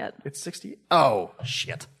gotten there yet. It's 60. Oh,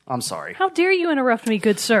 shit. I'm sorry. How dare you interrupt me,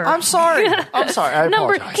 good sir? I'm sorry. I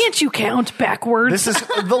apologize. Can't you count backwards? This is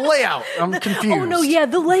the layout. I'm confused. Oh, no, yeah.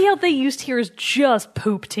 The layout they used here is just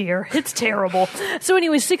poop tier. It's terrible. So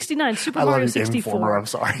anyway, 69, Super Mario 64. Informer, I'm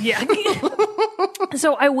sorry. Yeah.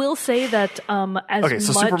 So I will say that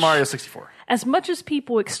Super Mario 64. As much as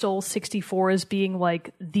people extol 64 as being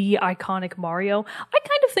the iconic Mario, I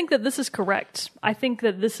kind of think that this is correct. I think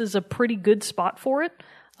that this is a pretty good spot for it.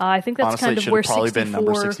 I think that's honestly, kind of where 64... probably been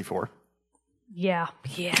number 64. Yeah.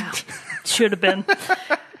 Should have been.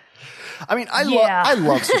 I mean, I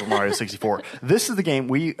love Super Mario 64. This is the game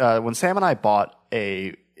when Sam and I bought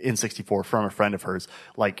a N64 from a friend of hers,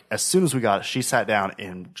 as soon as we got it, she sat down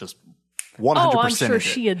and just 100%. Oh, I'm sure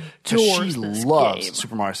she adores this loves game.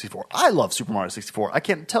 Super Mario 64. I love Super Mario 64. I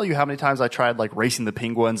can't tell you how many times I tried racing the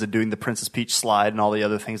penguins and doing the Princess Peach slide and all the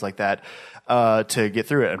other things like that to get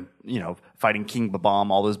through it, and fighting King Babam,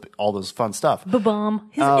 all those fun stuff. Babam.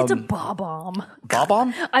 It's a Bob-omb.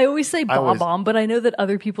 Bob-omb? I always say Bob-omb, but I know that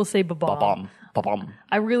other people say Babam. Bob-omb.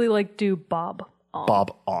 I really do Bob.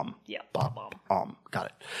 Bob-omb. Yeah, Bob-omb. Got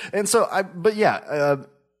it. And so,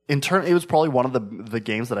 it was probably one of the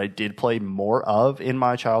games that I did play more of in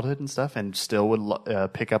my childhood and stuff, and still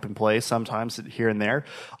would pick up and play sometimes here and there.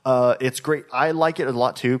 It's great. I like it a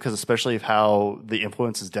lot too, because especially of how the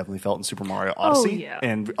influence is definitely felt in Super Mario Odyssey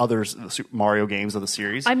and other Super Mario games of the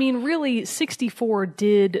series. I mean, really, 64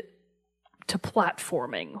 did to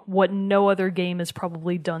platforming what no other game has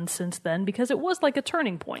probably done since then, because it was a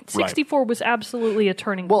turning point. 64 was absolutely a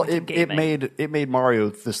turning point in gaming. It made Mario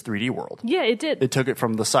this 3D world. Yeah, it did. It took it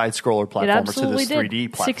from the side-scroller platformer to this 3D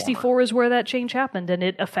platformer. 64 is where that change happened, and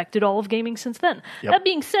it affected all of gaming since then. Yep. That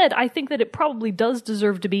being said, I think that it probably does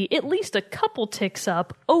deserve to be at least a couple ticks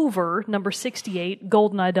up over number 68,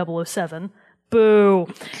 GoldenEye 007. Boo.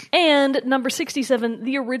 And number 67,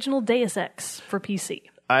 the original Deus Ex for PC.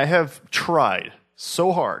 I have tried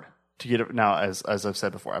so hard to get it. Now, as I've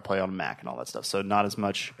said before, I play on a Mac and all that stuff, so not as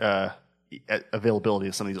much availability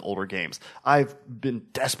of some of these older games. I've been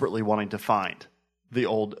desperately wanting to find the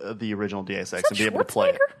original Deus Ex and be able to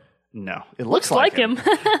play it. No, it looks like him.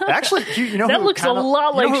 Actually, you know that who looks a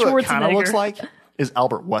lot like Schwarzenegger. Kind of looks like is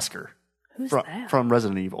Albert Wesker. Who's that? From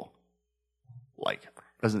Resident Evil,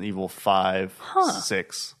 Resident Evil 5,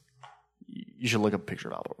 6. You should look up a picture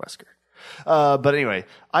of Albert Wesker. But anyway,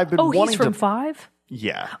 I've been wanting to... he's from 5?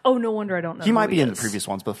 Yeah. Oh, no wonder I don't know. He might be in the previous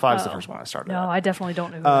ones, but 5 is the first one I started. No, I definitely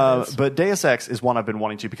don't know who that is. But Deus Ex is one I've been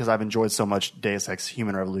wanting to, because I've enjoyed so much Deus Ex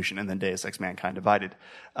Human Revolution and then Deus Ex Mankind Divided.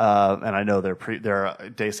 And I know there are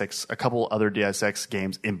Deus Ex, a couple other Deus Ex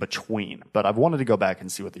games in between, but I've wanted to go back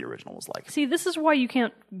and see what the original was like. See, this is why you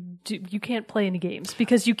can't play any games,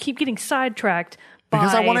 because you keep getting sidetracked.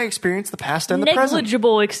 Because I want to experience the past and the present.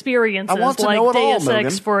 Negligible experiences I want to know it Deus all,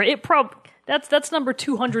 Ex for it. That's number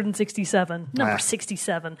 267. Number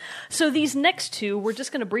 67. So these next two, we're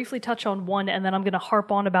just going to briefly touch on one, and then I'm going to harp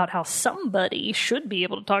on about how somebody should be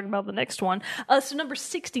able to talk about the next one. So number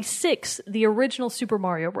 66, the original Super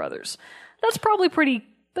Mario Brothers. That's probably pretty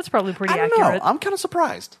I don't accurate. know. I'm kind of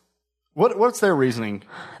surprised. What's their reasoning?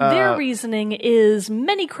 Their reasoning is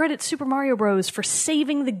many credit Super Mario Bros. For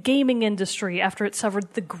saving the gaming industry after it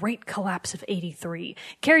suffered the great collapse of '83,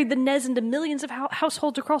 carried the NES into millions of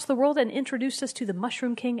households across the world, and introduced us to the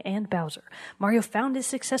Mushroom King and Bowser. Mario found his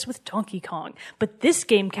success with Donkey Kong, but this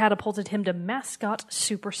game catapulted him to mascot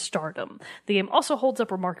superstardom. The game also holds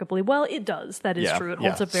up remarkably well. It does. That is true. It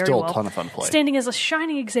holds up very well. Still a ton of fun to play. Standing as a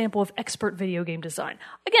shining example of expert video game design.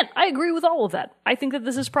 Again, I agree with all of that. I think that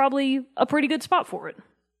this is probably a pretty good spot for it.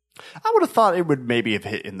 I would have thought it would maybe have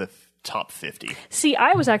hit in the top 50. See,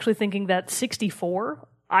 I was actually thinking that 64,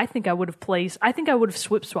 I think I would have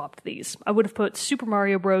swip-swapped these. I would have put Super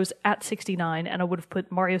Mario Bros. At 69, and I would have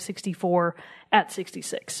put Mario 64 at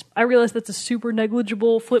 66. I realize that's a super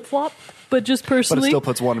negligible flip-flop, but just personally... But it still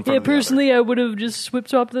puts one in front of the personally, I would have just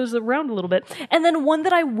swip-swapped those around a little bit. And then one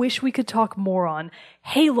that I wish we could talk more on,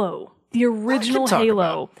 Halo. The original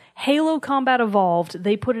Halo. Halo Combat Evolved,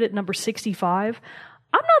 they put it at number 65.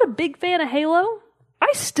 I'm not a big fan of Halo. I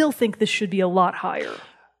still think this should be a lot higher.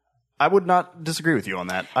 I would not disagree with you on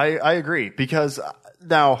that. I agree, because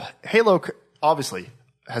now Halo obviously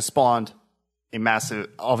has spawned a massive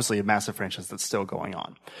franchise that's still going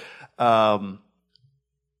on.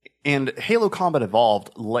 And Halo Combat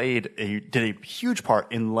Evolved did a huge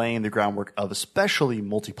part in laying the groundwork of especially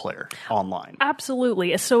multiplayer online.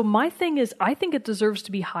 Absolutely. So my thing is, I think it deserves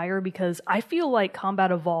to be higher because I feel like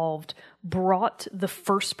Combat Evolved brought the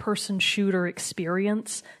first-person shooter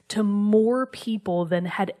experience to more people than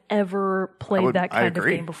had ever played that kind of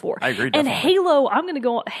game before. I agree, and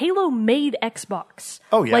definitely. Halo made Xbox.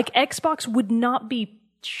 Oh, yeah. Like, Xbox would not be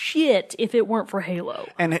shit if it weren't for Halo.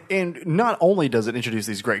 And not only does it introduce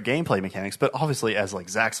these great gameplay mechanics, but obviously, as like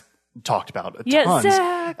Zach's talked about tons.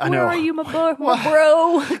 Zach, I know. where are you, my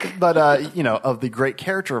bro? But of the great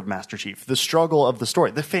character of Master Chief, the struggle of the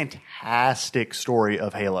story, the fantastic story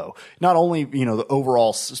of Halo. Not only the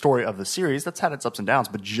overall story of the series that's had its ups and downs,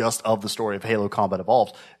 but just of the story of Halo Combat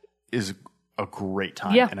Evolved is a great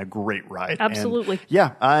time and a great ride. Absolutely.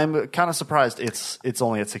 And I'm kind of surprised it's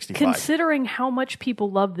only at 65. Considering how much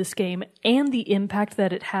people love this game and the impact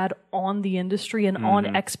that it had on the industry and on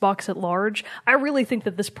Xbox at large, I really think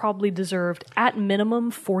that this probably deserved, at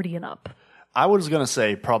minimum, 40 and up. I was going to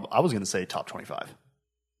say top 25.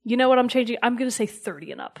 You know what I'm changing? I'm going to say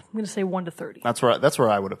 30 and up. I'm going to say 1 to 30. That's where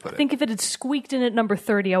I would have put it. I think if it had squeaked in at number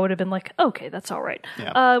 30, I would have been like, okay, that's all right.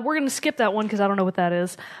 Yeah. We're going to skip that one because I don't know what that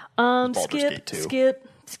is. Skip.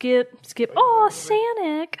 Oh,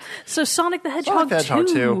 Sonic. So Sonic the Hedgehog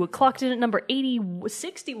 2 clocked in at number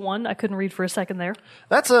 61. I couldn't read for a second there.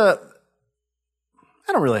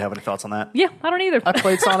 I don't really have any thoughts on that. Yeah, I don't either. I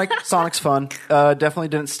played Sonic. Sonic's fun. Definitely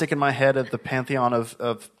didn't stick in my head of the pantheon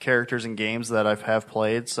of characters and games that I have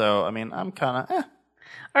played. So, I mean, I'm kind of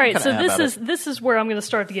All right, so this is where I'm going to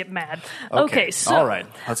start to get mad. Okay, so all right,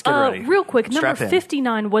 let's get ready. Real quick, number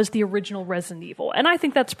 59 was the original Resident Evil, and I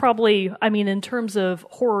think that's probably, in terms of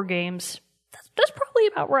horror games, that's probably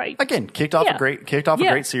about right. Again, kicked off a great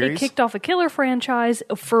series. It kicked off a killer franchise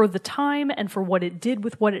for the time and for what it did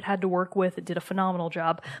with what it had to work with. It did a phenomenal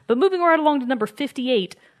job. But moving right along to number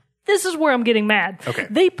 58, this is where I'm getting mad. Okay.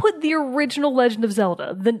 They put the original Legend of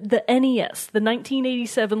Zelda, the NES, the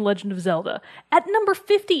 1987 Legend of Zelda, at number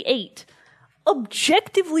 58.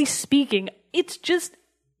 Objectively speaking, it's just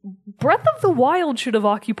Breath of the Wild should have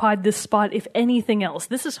occupied this spot, if anything else.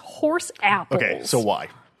 This is horse apples. Okay, so why?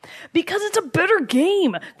 Because it's a better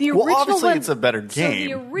game. Obviously it's a better game.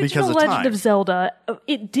 So the original Legend of Zelda,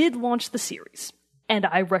 it did launch the series. And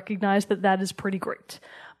I recognize that is pretty great.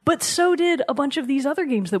 But so did a bunch of these other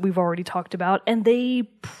games that we've already talked about, and they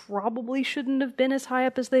probably shouldn't have been as high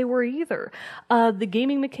up as they were either. The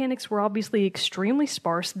gaming mechanics were obviously extremely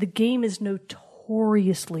sparse. The game is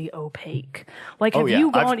notoriously opaque. Like,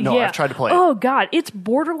 you gone? I've tried to play it. Oh god, it's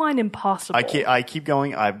borderline impossible. I keep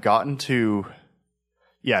going. I've gotten to.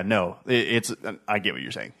 Yeah, no, it's. I get what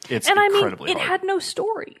you're saying. It's incredibly hard. It had no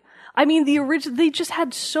story. They just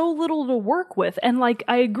had so little to work with, and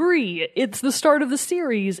I agree, it's the start of the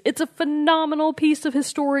series. It's a phenomenal piece of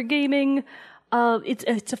historic gaming.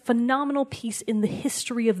 It's a phenomenal piece in the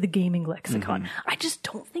history of the gaming lexicon. I just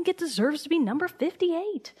don't think it deserves to be number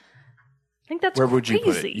 58. I think that's Where crazy. Would you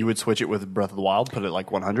put it? You would switch it with Breath of the Wild, put it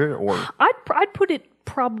like 100, or I'd put it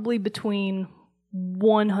probably between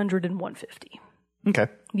 100 and 150. Okay.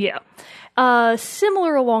 Yeah.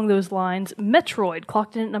 Similar along those lines, Metroid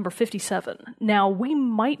clocked in at number 57. Now, we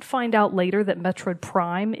might find out later that Metroid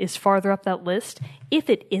Prime is farther up that list. If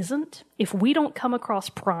it isn't, if we don't come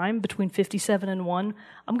across Prime between 57 and 1,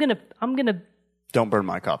 I'm gonna Don't burn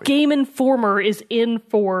my copy. Game Informer is in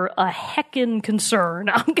for a heckin' concern.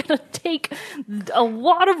 I'm going to take a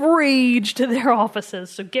lot of rage to their offices,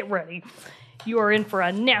 so get ready. You are in for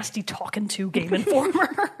a nasty talking to, Game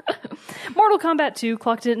Informer. Mortal Kombat 2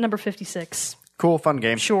 clocked in at number 56. Cool, fun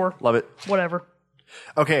game. Sure. Love it. Whatever.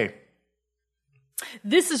 Okay.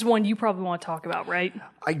 This is one you probably want to talk about, right?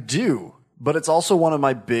 I do, but it's also one of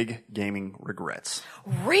my big gaming regrets.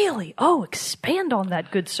 Really? Oh, expand on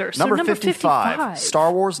that, good sir. So Number 55,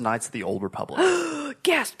 Star Wars Knights of the Old Republic.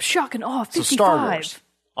 Gasp, shock, and awe, 55. So Star Wars,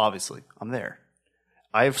 obviously, I'm there.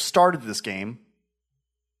 I have started this game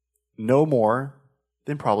no more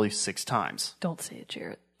than probably 6 times. Don't say it,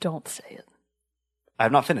 Jarrett. Don't say it. I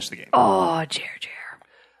have not finished the game. Oh,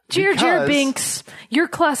 Jer Binks, your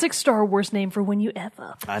classic Star Wars name for when you F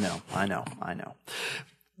up. I know.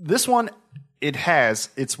 This one,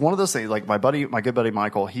 it's one of those things, like my good buddy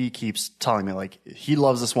Michael, he keeps telling me, like, he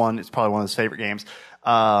loves this one. It's probably one of his favorite games.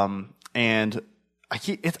 And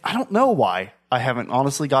I don't know why I haven't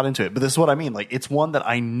honestly got into it, but this is what I mean. Like, it's one that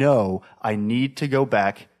I know I need to go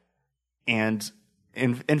back and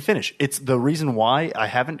finish. It's the reason why I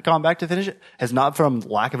haven't gone back to finish it has not from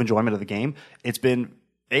lack of enjoyment of the game. It's been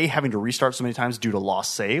having to restart so many times due to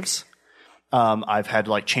lost saves. I've had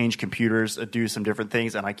to change computers, do some different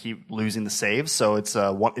things, and I keep losing the saves. So it's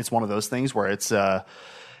one of those things where it's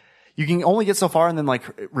you can only get so far, and then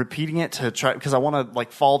repeating it to try, because I want to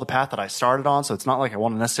follow the path that I started on. So it's not like I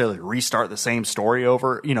want to necessarily restart the same story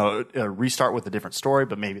over, restart with a different story,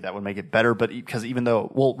 but maybe that would make it better. But because even though,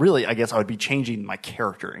 well, really, I guess I would be changing my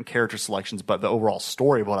character and character selections, but the overall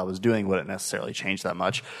story of what I was doing wouldn't necessarily change that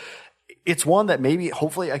much. It's one that maybe,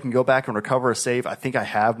 hopefully, I can go back and recover a save. I think I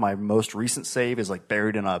have. My most recent save is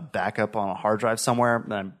buried in a backup on a hard drive somewhere,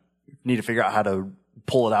 and I need to figure out how to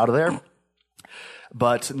pull it out of there.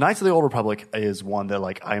 But Knights of the Old Republic is one that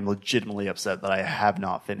I am legitimately upset that I have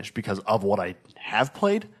not finished because of what I have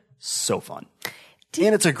played. So fun.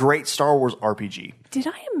 And it's a great Star Wars RPG. Did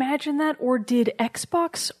I imagine that, or did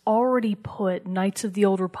Xbox already put Knights of the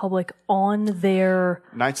Old Republic on their...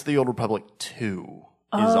 Knights of the Old Republic 2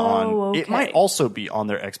 is on. Okay. It might also be on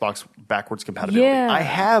their Xbox backwards compatibility. Yeah. I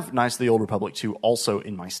have Knights of the Old Republic 2 also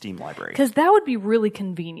in my Steam library. Because that would be really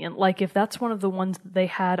convenient. If that's one of the ones that they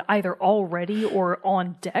had either already or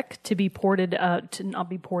on deck to be ported,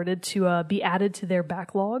 to be added to their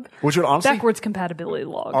backlog. Which would honestly... Backwards compatibility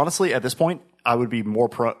log. Honestly, at this point, I would be more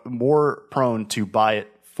prone to buy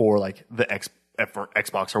it for for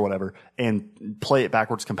Xbox or whatever and play it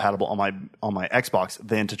backwards compatible on my Xbox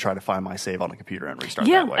than to try to find my save on a computer and restart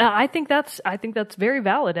that way. I think that's very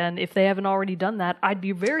valid, and if they haven't already done that, I'd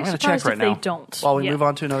be very surprised if they don't. While we move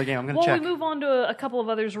on to another game, I'm going to check. While we move on to a couple of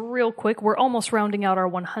others real quick, we're almost rounding out our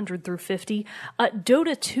 100 through 50.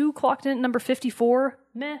 Dota 2 clocked in at number 54.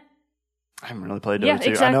 Meh. I haven't really played Dota 2.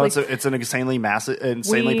 Exactly. I know it's an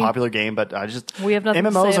insanely popular game, but we have nothing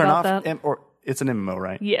MMOs to say are about not that. It's an MMO,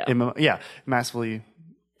 right? Yeah. Yeah. Massively.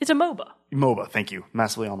 It's a MOBA. Thank you.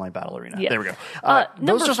 Massively Online Battle Arena. Yeah. There we go.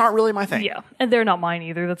 Those just aren't really my thing. Yeah, and they're not mine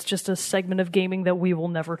either. That's just a segment of gaming that we will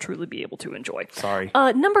never truly be able to enjoy. Sorry.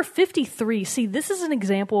 Number 53. See, this is an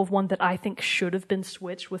example of one that I think should have been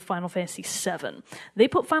switched with Final Fantasy VII. They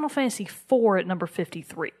put Final Fantasy IV at number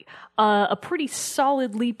 53. A pretty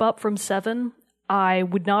solid leap up from 7. I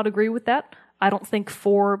would not agree with that. I don't think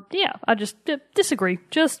 4, I just disagree.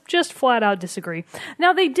 Just flat out disagree.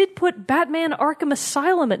 Now, they did put Batman Arkham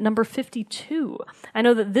Asylum at number 52. I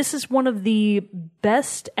know that this is one of the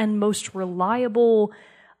best and most reliable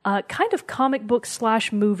kind of comic book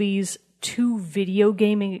 / movies to video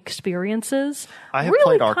gaming experiences. I have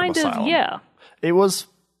played Arkham Asylum. Yeah. It was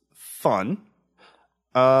fun.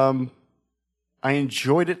 I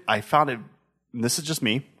enjoyed it. I found it, and this is just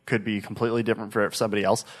me, could be completely different for somebody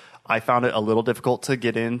else. I found it a little difficult to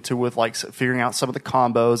get into with figuring out some of the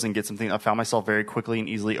combos and get something. I found myself very quickly and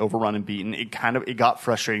easily overrun and beaten. It got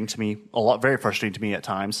frustrating to me, very frustrating to me at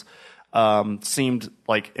times. Seemed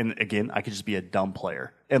and again, I could just be a dumb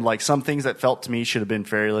player. And some things that felt to me should have been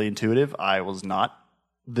fairly intuitive, I was not.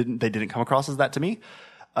 They didn't come across as that to me.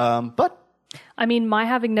 But I mean, my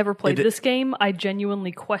having never played this game, I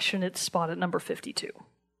genuinely question its spot at number 52.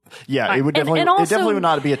 Yeah, it would definitely. And also, it definitely would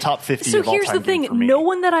not be a top 50 so of all time. here's the thing: for me. no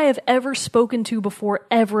one that I have ever spoken to before,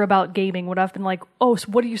 ever about gaming, would have been like, "Oh,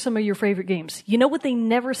 so what are some of your favorite games?" You know what they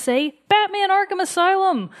never say? Batman: Arkham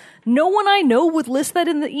Asylum. No one I know would list that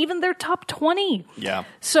in even their top 20. Yeah.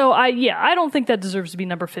 So I don't think that deserves to be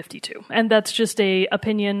number 52, and that's just a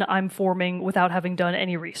opinion I'm forming without having done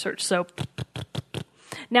any research. So.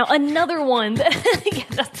 Now another one.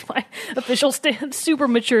 That's my official stance, super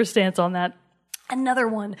mature stance on that. Another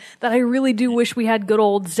one that I really do wish we had good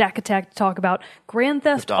old Zack Attack to talk about, Grand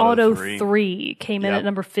Theft Auto 3 came in at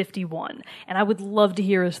number 51. And I would love to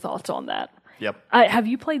hear his thoughts on that. Yep. Have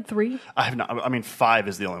you played 3? I have not. I mean, 5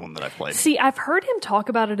 is the only one that I've played. See, I've heard him talk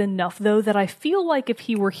about it enough, though, that I feel like if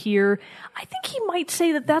he were here, I think he might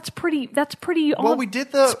say that that's pretty well, we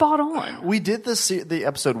did the spot on. We did the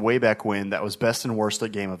episode way back when that was best and worst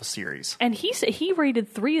game of a series. And he rated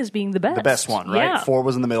 3 as being the best. The best one, right? Yeah. 4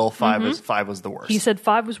 was in the middle, 5 was the worst. He said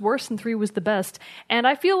 5 was worse and 3 was the best. And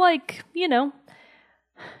I feel like,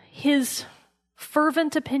 his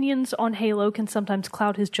fervent opinions on Halo can sometimes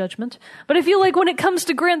cloud his judgment. But I feel like when it comes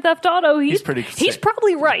to Grand Theft Auto, he's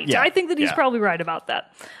probably right. Yeah. I think that he's probably right about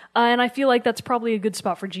that. And I feel like that's probably a good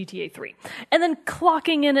spot for GTA 3. And then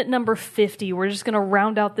clocking in at number 50, we're just going to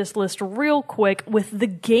round out this list real quick with the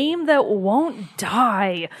game that won't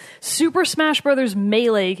die. Super Smash Bros.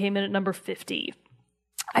 Melee came in at number 50.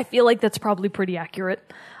 I feel like that's probably pretty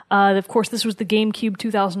accurate. Of course, this was the GameCube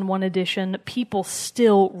 2001 edition. People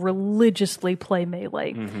still religiously play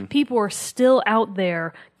Melee. Mm-hmm. People are still out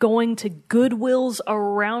there going to Goodwills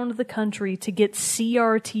around the country to get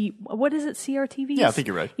CRT. What is it? CRTVs? Yeah, I think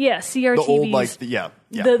you're right. Yeah, CRTVs. The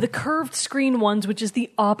old, the curved screen ones, which is the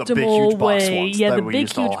optimal way. Yeah, the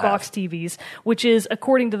big huge box TVs, which is,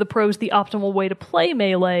 according to the pros, the optimal way to play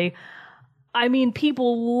Melee. I mean,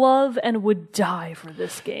 people love and would die for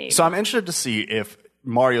this game. So I'm interested to see if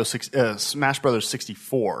Smash Brothers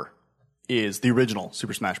 64 is the original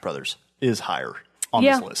Super Smash Brothers is higher on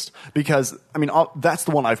this list, because I mean that's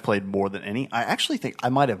the one I've played more than any. I actually think I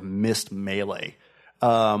might have missed Melee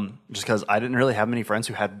just because I didn't really have many friends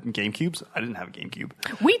who had GameCubes. I didn't have a GameCube.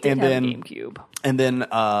 We did have a GameCube, and then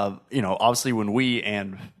obviously when we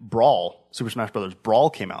and Super Smash Brothers Brawl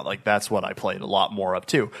came out, like that's what I played a lot more of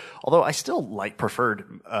too. Although I still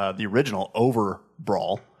preferred the original over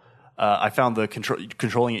Brawl. I found the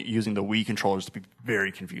controlling it using the Wii controllers to be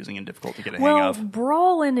very confusing and difficult to get a hang of. Well,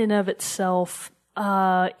 Brawl in and of itself,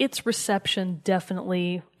 its reception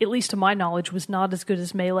definitely, at least to my knowledge, was not as good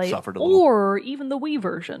as Melee Suffered a little. Or even the Wii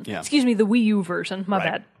version. Yeah. Excuse me, the Wii U version. My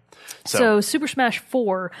bad. So Super Smash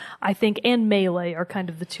 4, I think, and Melee are kind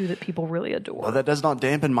of the two that people really adore. Well, that does not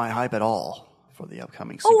dampen my hype at all for the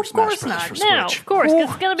upcoming Super Smash Bros. For Switch. No, of course,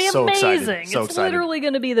 it's going to be amazing. It's literally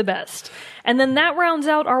going to be the best. And then that rounds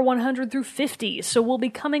out our 100 through 50. So we'll be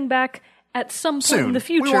coming back at some point in the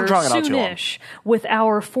future, soonish, with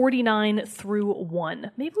our 49 through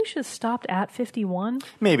 1. Maybe we should have stopped at 51.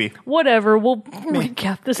 Maybe. Whatever. We'll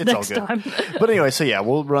recap this next time. But anyway, so yeah,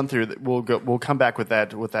 we'll run through. We'll come back with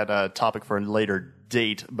that topic for a later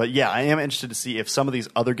date. But yeah, I am interested to see if some of these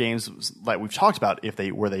other games like we've talked about,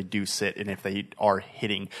 where they do sit and if they are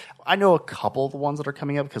hitting. I know a couple of the ones that are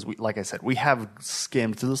coming up because like I said, we have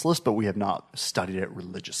skimmed through this list, but we have not studied it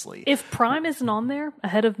religiously. If Prime isn't on there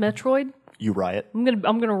ahead of Metroid, you riot. I'm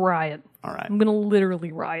gonna riot. All right. I'm gonna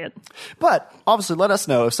literally riot. But obviously, let us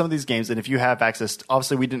know if some of these games, and if you have access.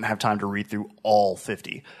 Obviously, we didn't have time to read through all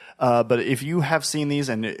 50. But if you have seen these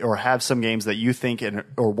or have some games that you think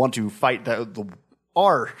or want to fight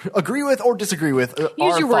or agree with or disagree with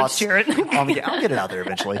use your words, Jared. I'll get it out there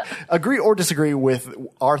eventually. Agree or disagree with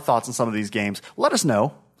our thoughts on some of these games. Let us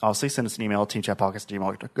know. Obviously, send us an email,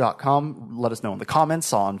 teamchatpodcast@gmail.com. Let us know in the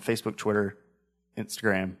comments on Facebook, Twitter,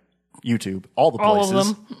 Instagram, YouTube, all the places. All of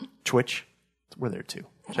them. Twitch. We're there too.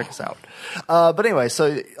 Check us out. But anyway,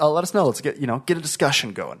 so let us know. Let's get a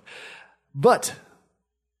discussion going. But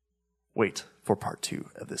wait for part 2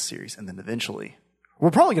 of this series, and then eventually we're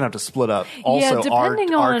probably going to have to split up also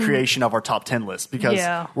our creation of our top 10 list, because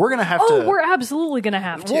we're going to have to. Oh, we're absolutely going to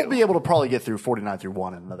have to. We'll be able to probably get through 49 through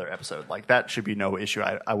 1 in another episode. Like that should be no issue,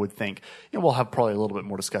 I would think. We'll have probably a little bit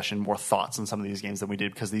more discussion, more thoughts on some of these games than we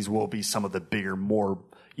did, because these will be some of the bigger, more,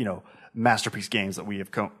 masterpiece games that we have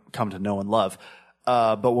come to know and love.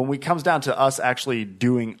 But when it comes down to us actually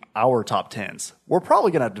doing our top 10s, we're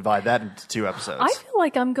probably going to divide that into 2 episodes. I feel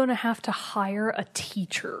like I'm going to have to hire a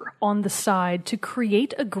teacher on the side to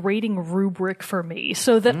create a grading rubric for me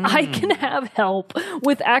so that I can have help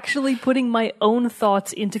with actually putting my own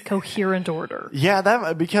thoughts into coherent order.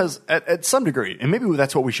 Yeah, because at some degree, and maybe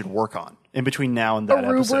that's what we should work on in between now and that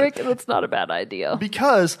episode. A rubric? That's not a bad idea.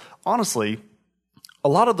 Because, honestly, a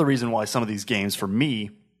lot of the reason why some of these games for me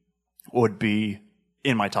would be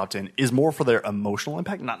in my top 10 is more for their emotional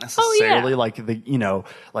impact, not necessarily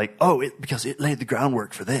because it laid the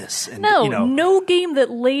groundwork for this. And, no game that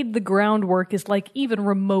laid the groundwork is like even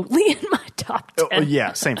remotely in my top 10.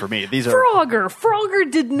 Yeah, same for me. These are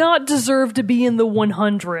Frogger did not deserve to be in the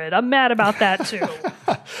 100. I'm mad about that too.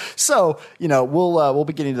 so. We'll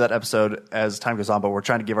be getting to that episode as time goes on, but we're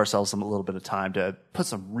trying to give ourselves a little bit of time to put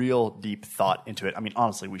some real deep thought into it. I mean,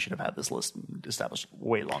 honestly, we should have had this list established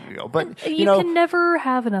way long ago. But you can never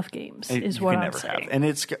have enough games. Is what I'm saying. And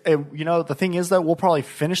it's the thing is that we'll probably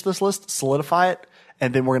finish this list, solidify it.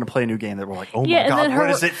 And then we're going to play a new game that we're like, oh my God, where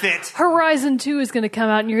does it fit? Horizon 2 is going to come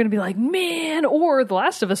out and you're going to be like, man, or The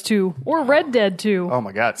Last of Us 2, or Red Dead 2. Oh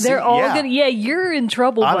my God. They're all going to, you're in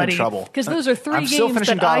trouble, buddy. I'm in trouble. Because those are three games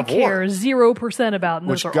that I care 0% about. And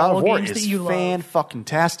those are all games that you love.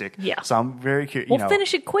 Fan-fucking-tastic. Yeah. So I'm very curious. Well,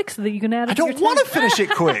 finish it quick so that you can add it to your I don't want to finish it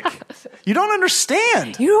quick. You don't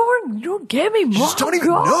understand. You don't get me, Mom. You just don't even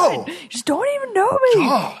know. You just don't even know me.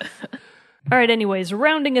 God. All right, anyways,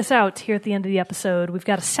 rounding us out here at the end of the episode, we've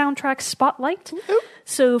got a soundtrack spotlight.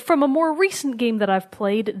 So from a more recent game that I've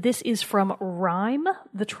played, this is from Rime.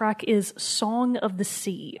 The track is Song of the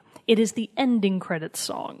Sea. It is the ending credits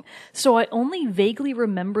song. So I only vaguely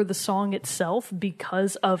remember the song itself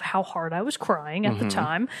because of how hard I was crying at the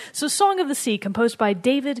time. So Song of the Sea, composed by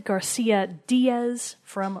David Garcia Diaz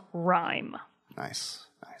from Rime. Nice.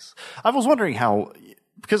 I was wondering how...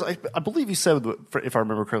 Because I believe you said, if I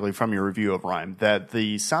remember correctly from your review of Rime, that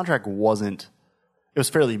the soundtrack it was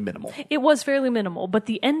fairly minimal. It was fairly minimal, but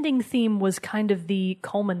the ending theme was kind of the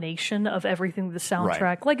culmination of everything the soundtrack.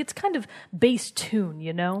 Right. Like, it's kind of base tune,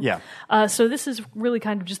 Yeah. So this is really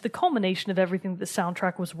kind of just the culmination of everything the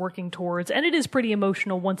soundtrack was working towards, and it is pretty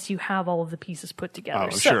emotional once you have all of the pieces put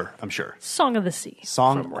together. I'm sure. Song of the Sea.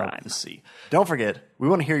 Song of the Sea. Don't forget, we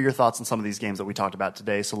want to hear your thoughts on some of these games that we talked about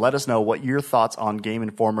today, so let us know what your thoughts on Game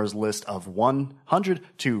Informer's list of 100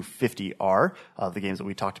 to 50 are of the games that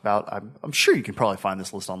we talked about. I'm sure you can probably find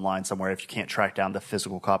this list online somewhere if you can't track down the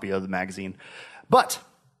physical copy of the magazine. But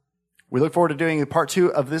we look forward to doing part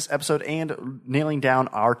 2 of this episode and nailing down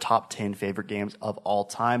our top 10 favorite games of all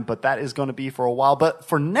time. But that is going to be for a while. But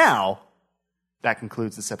for now, that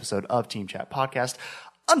concludes this episode of Team Chat Podcast.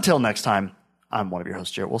 Until next time, I'm one of your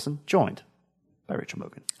hosts, Jarrett Wilson, joined by Rachel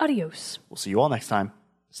Mogan. Adios. We'll see you all next time.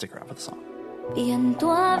 Stick around for the song.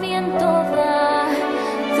 Viento a viento va,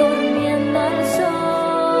 durmiendo al sol,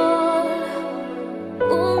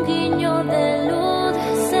 un guiño de luz.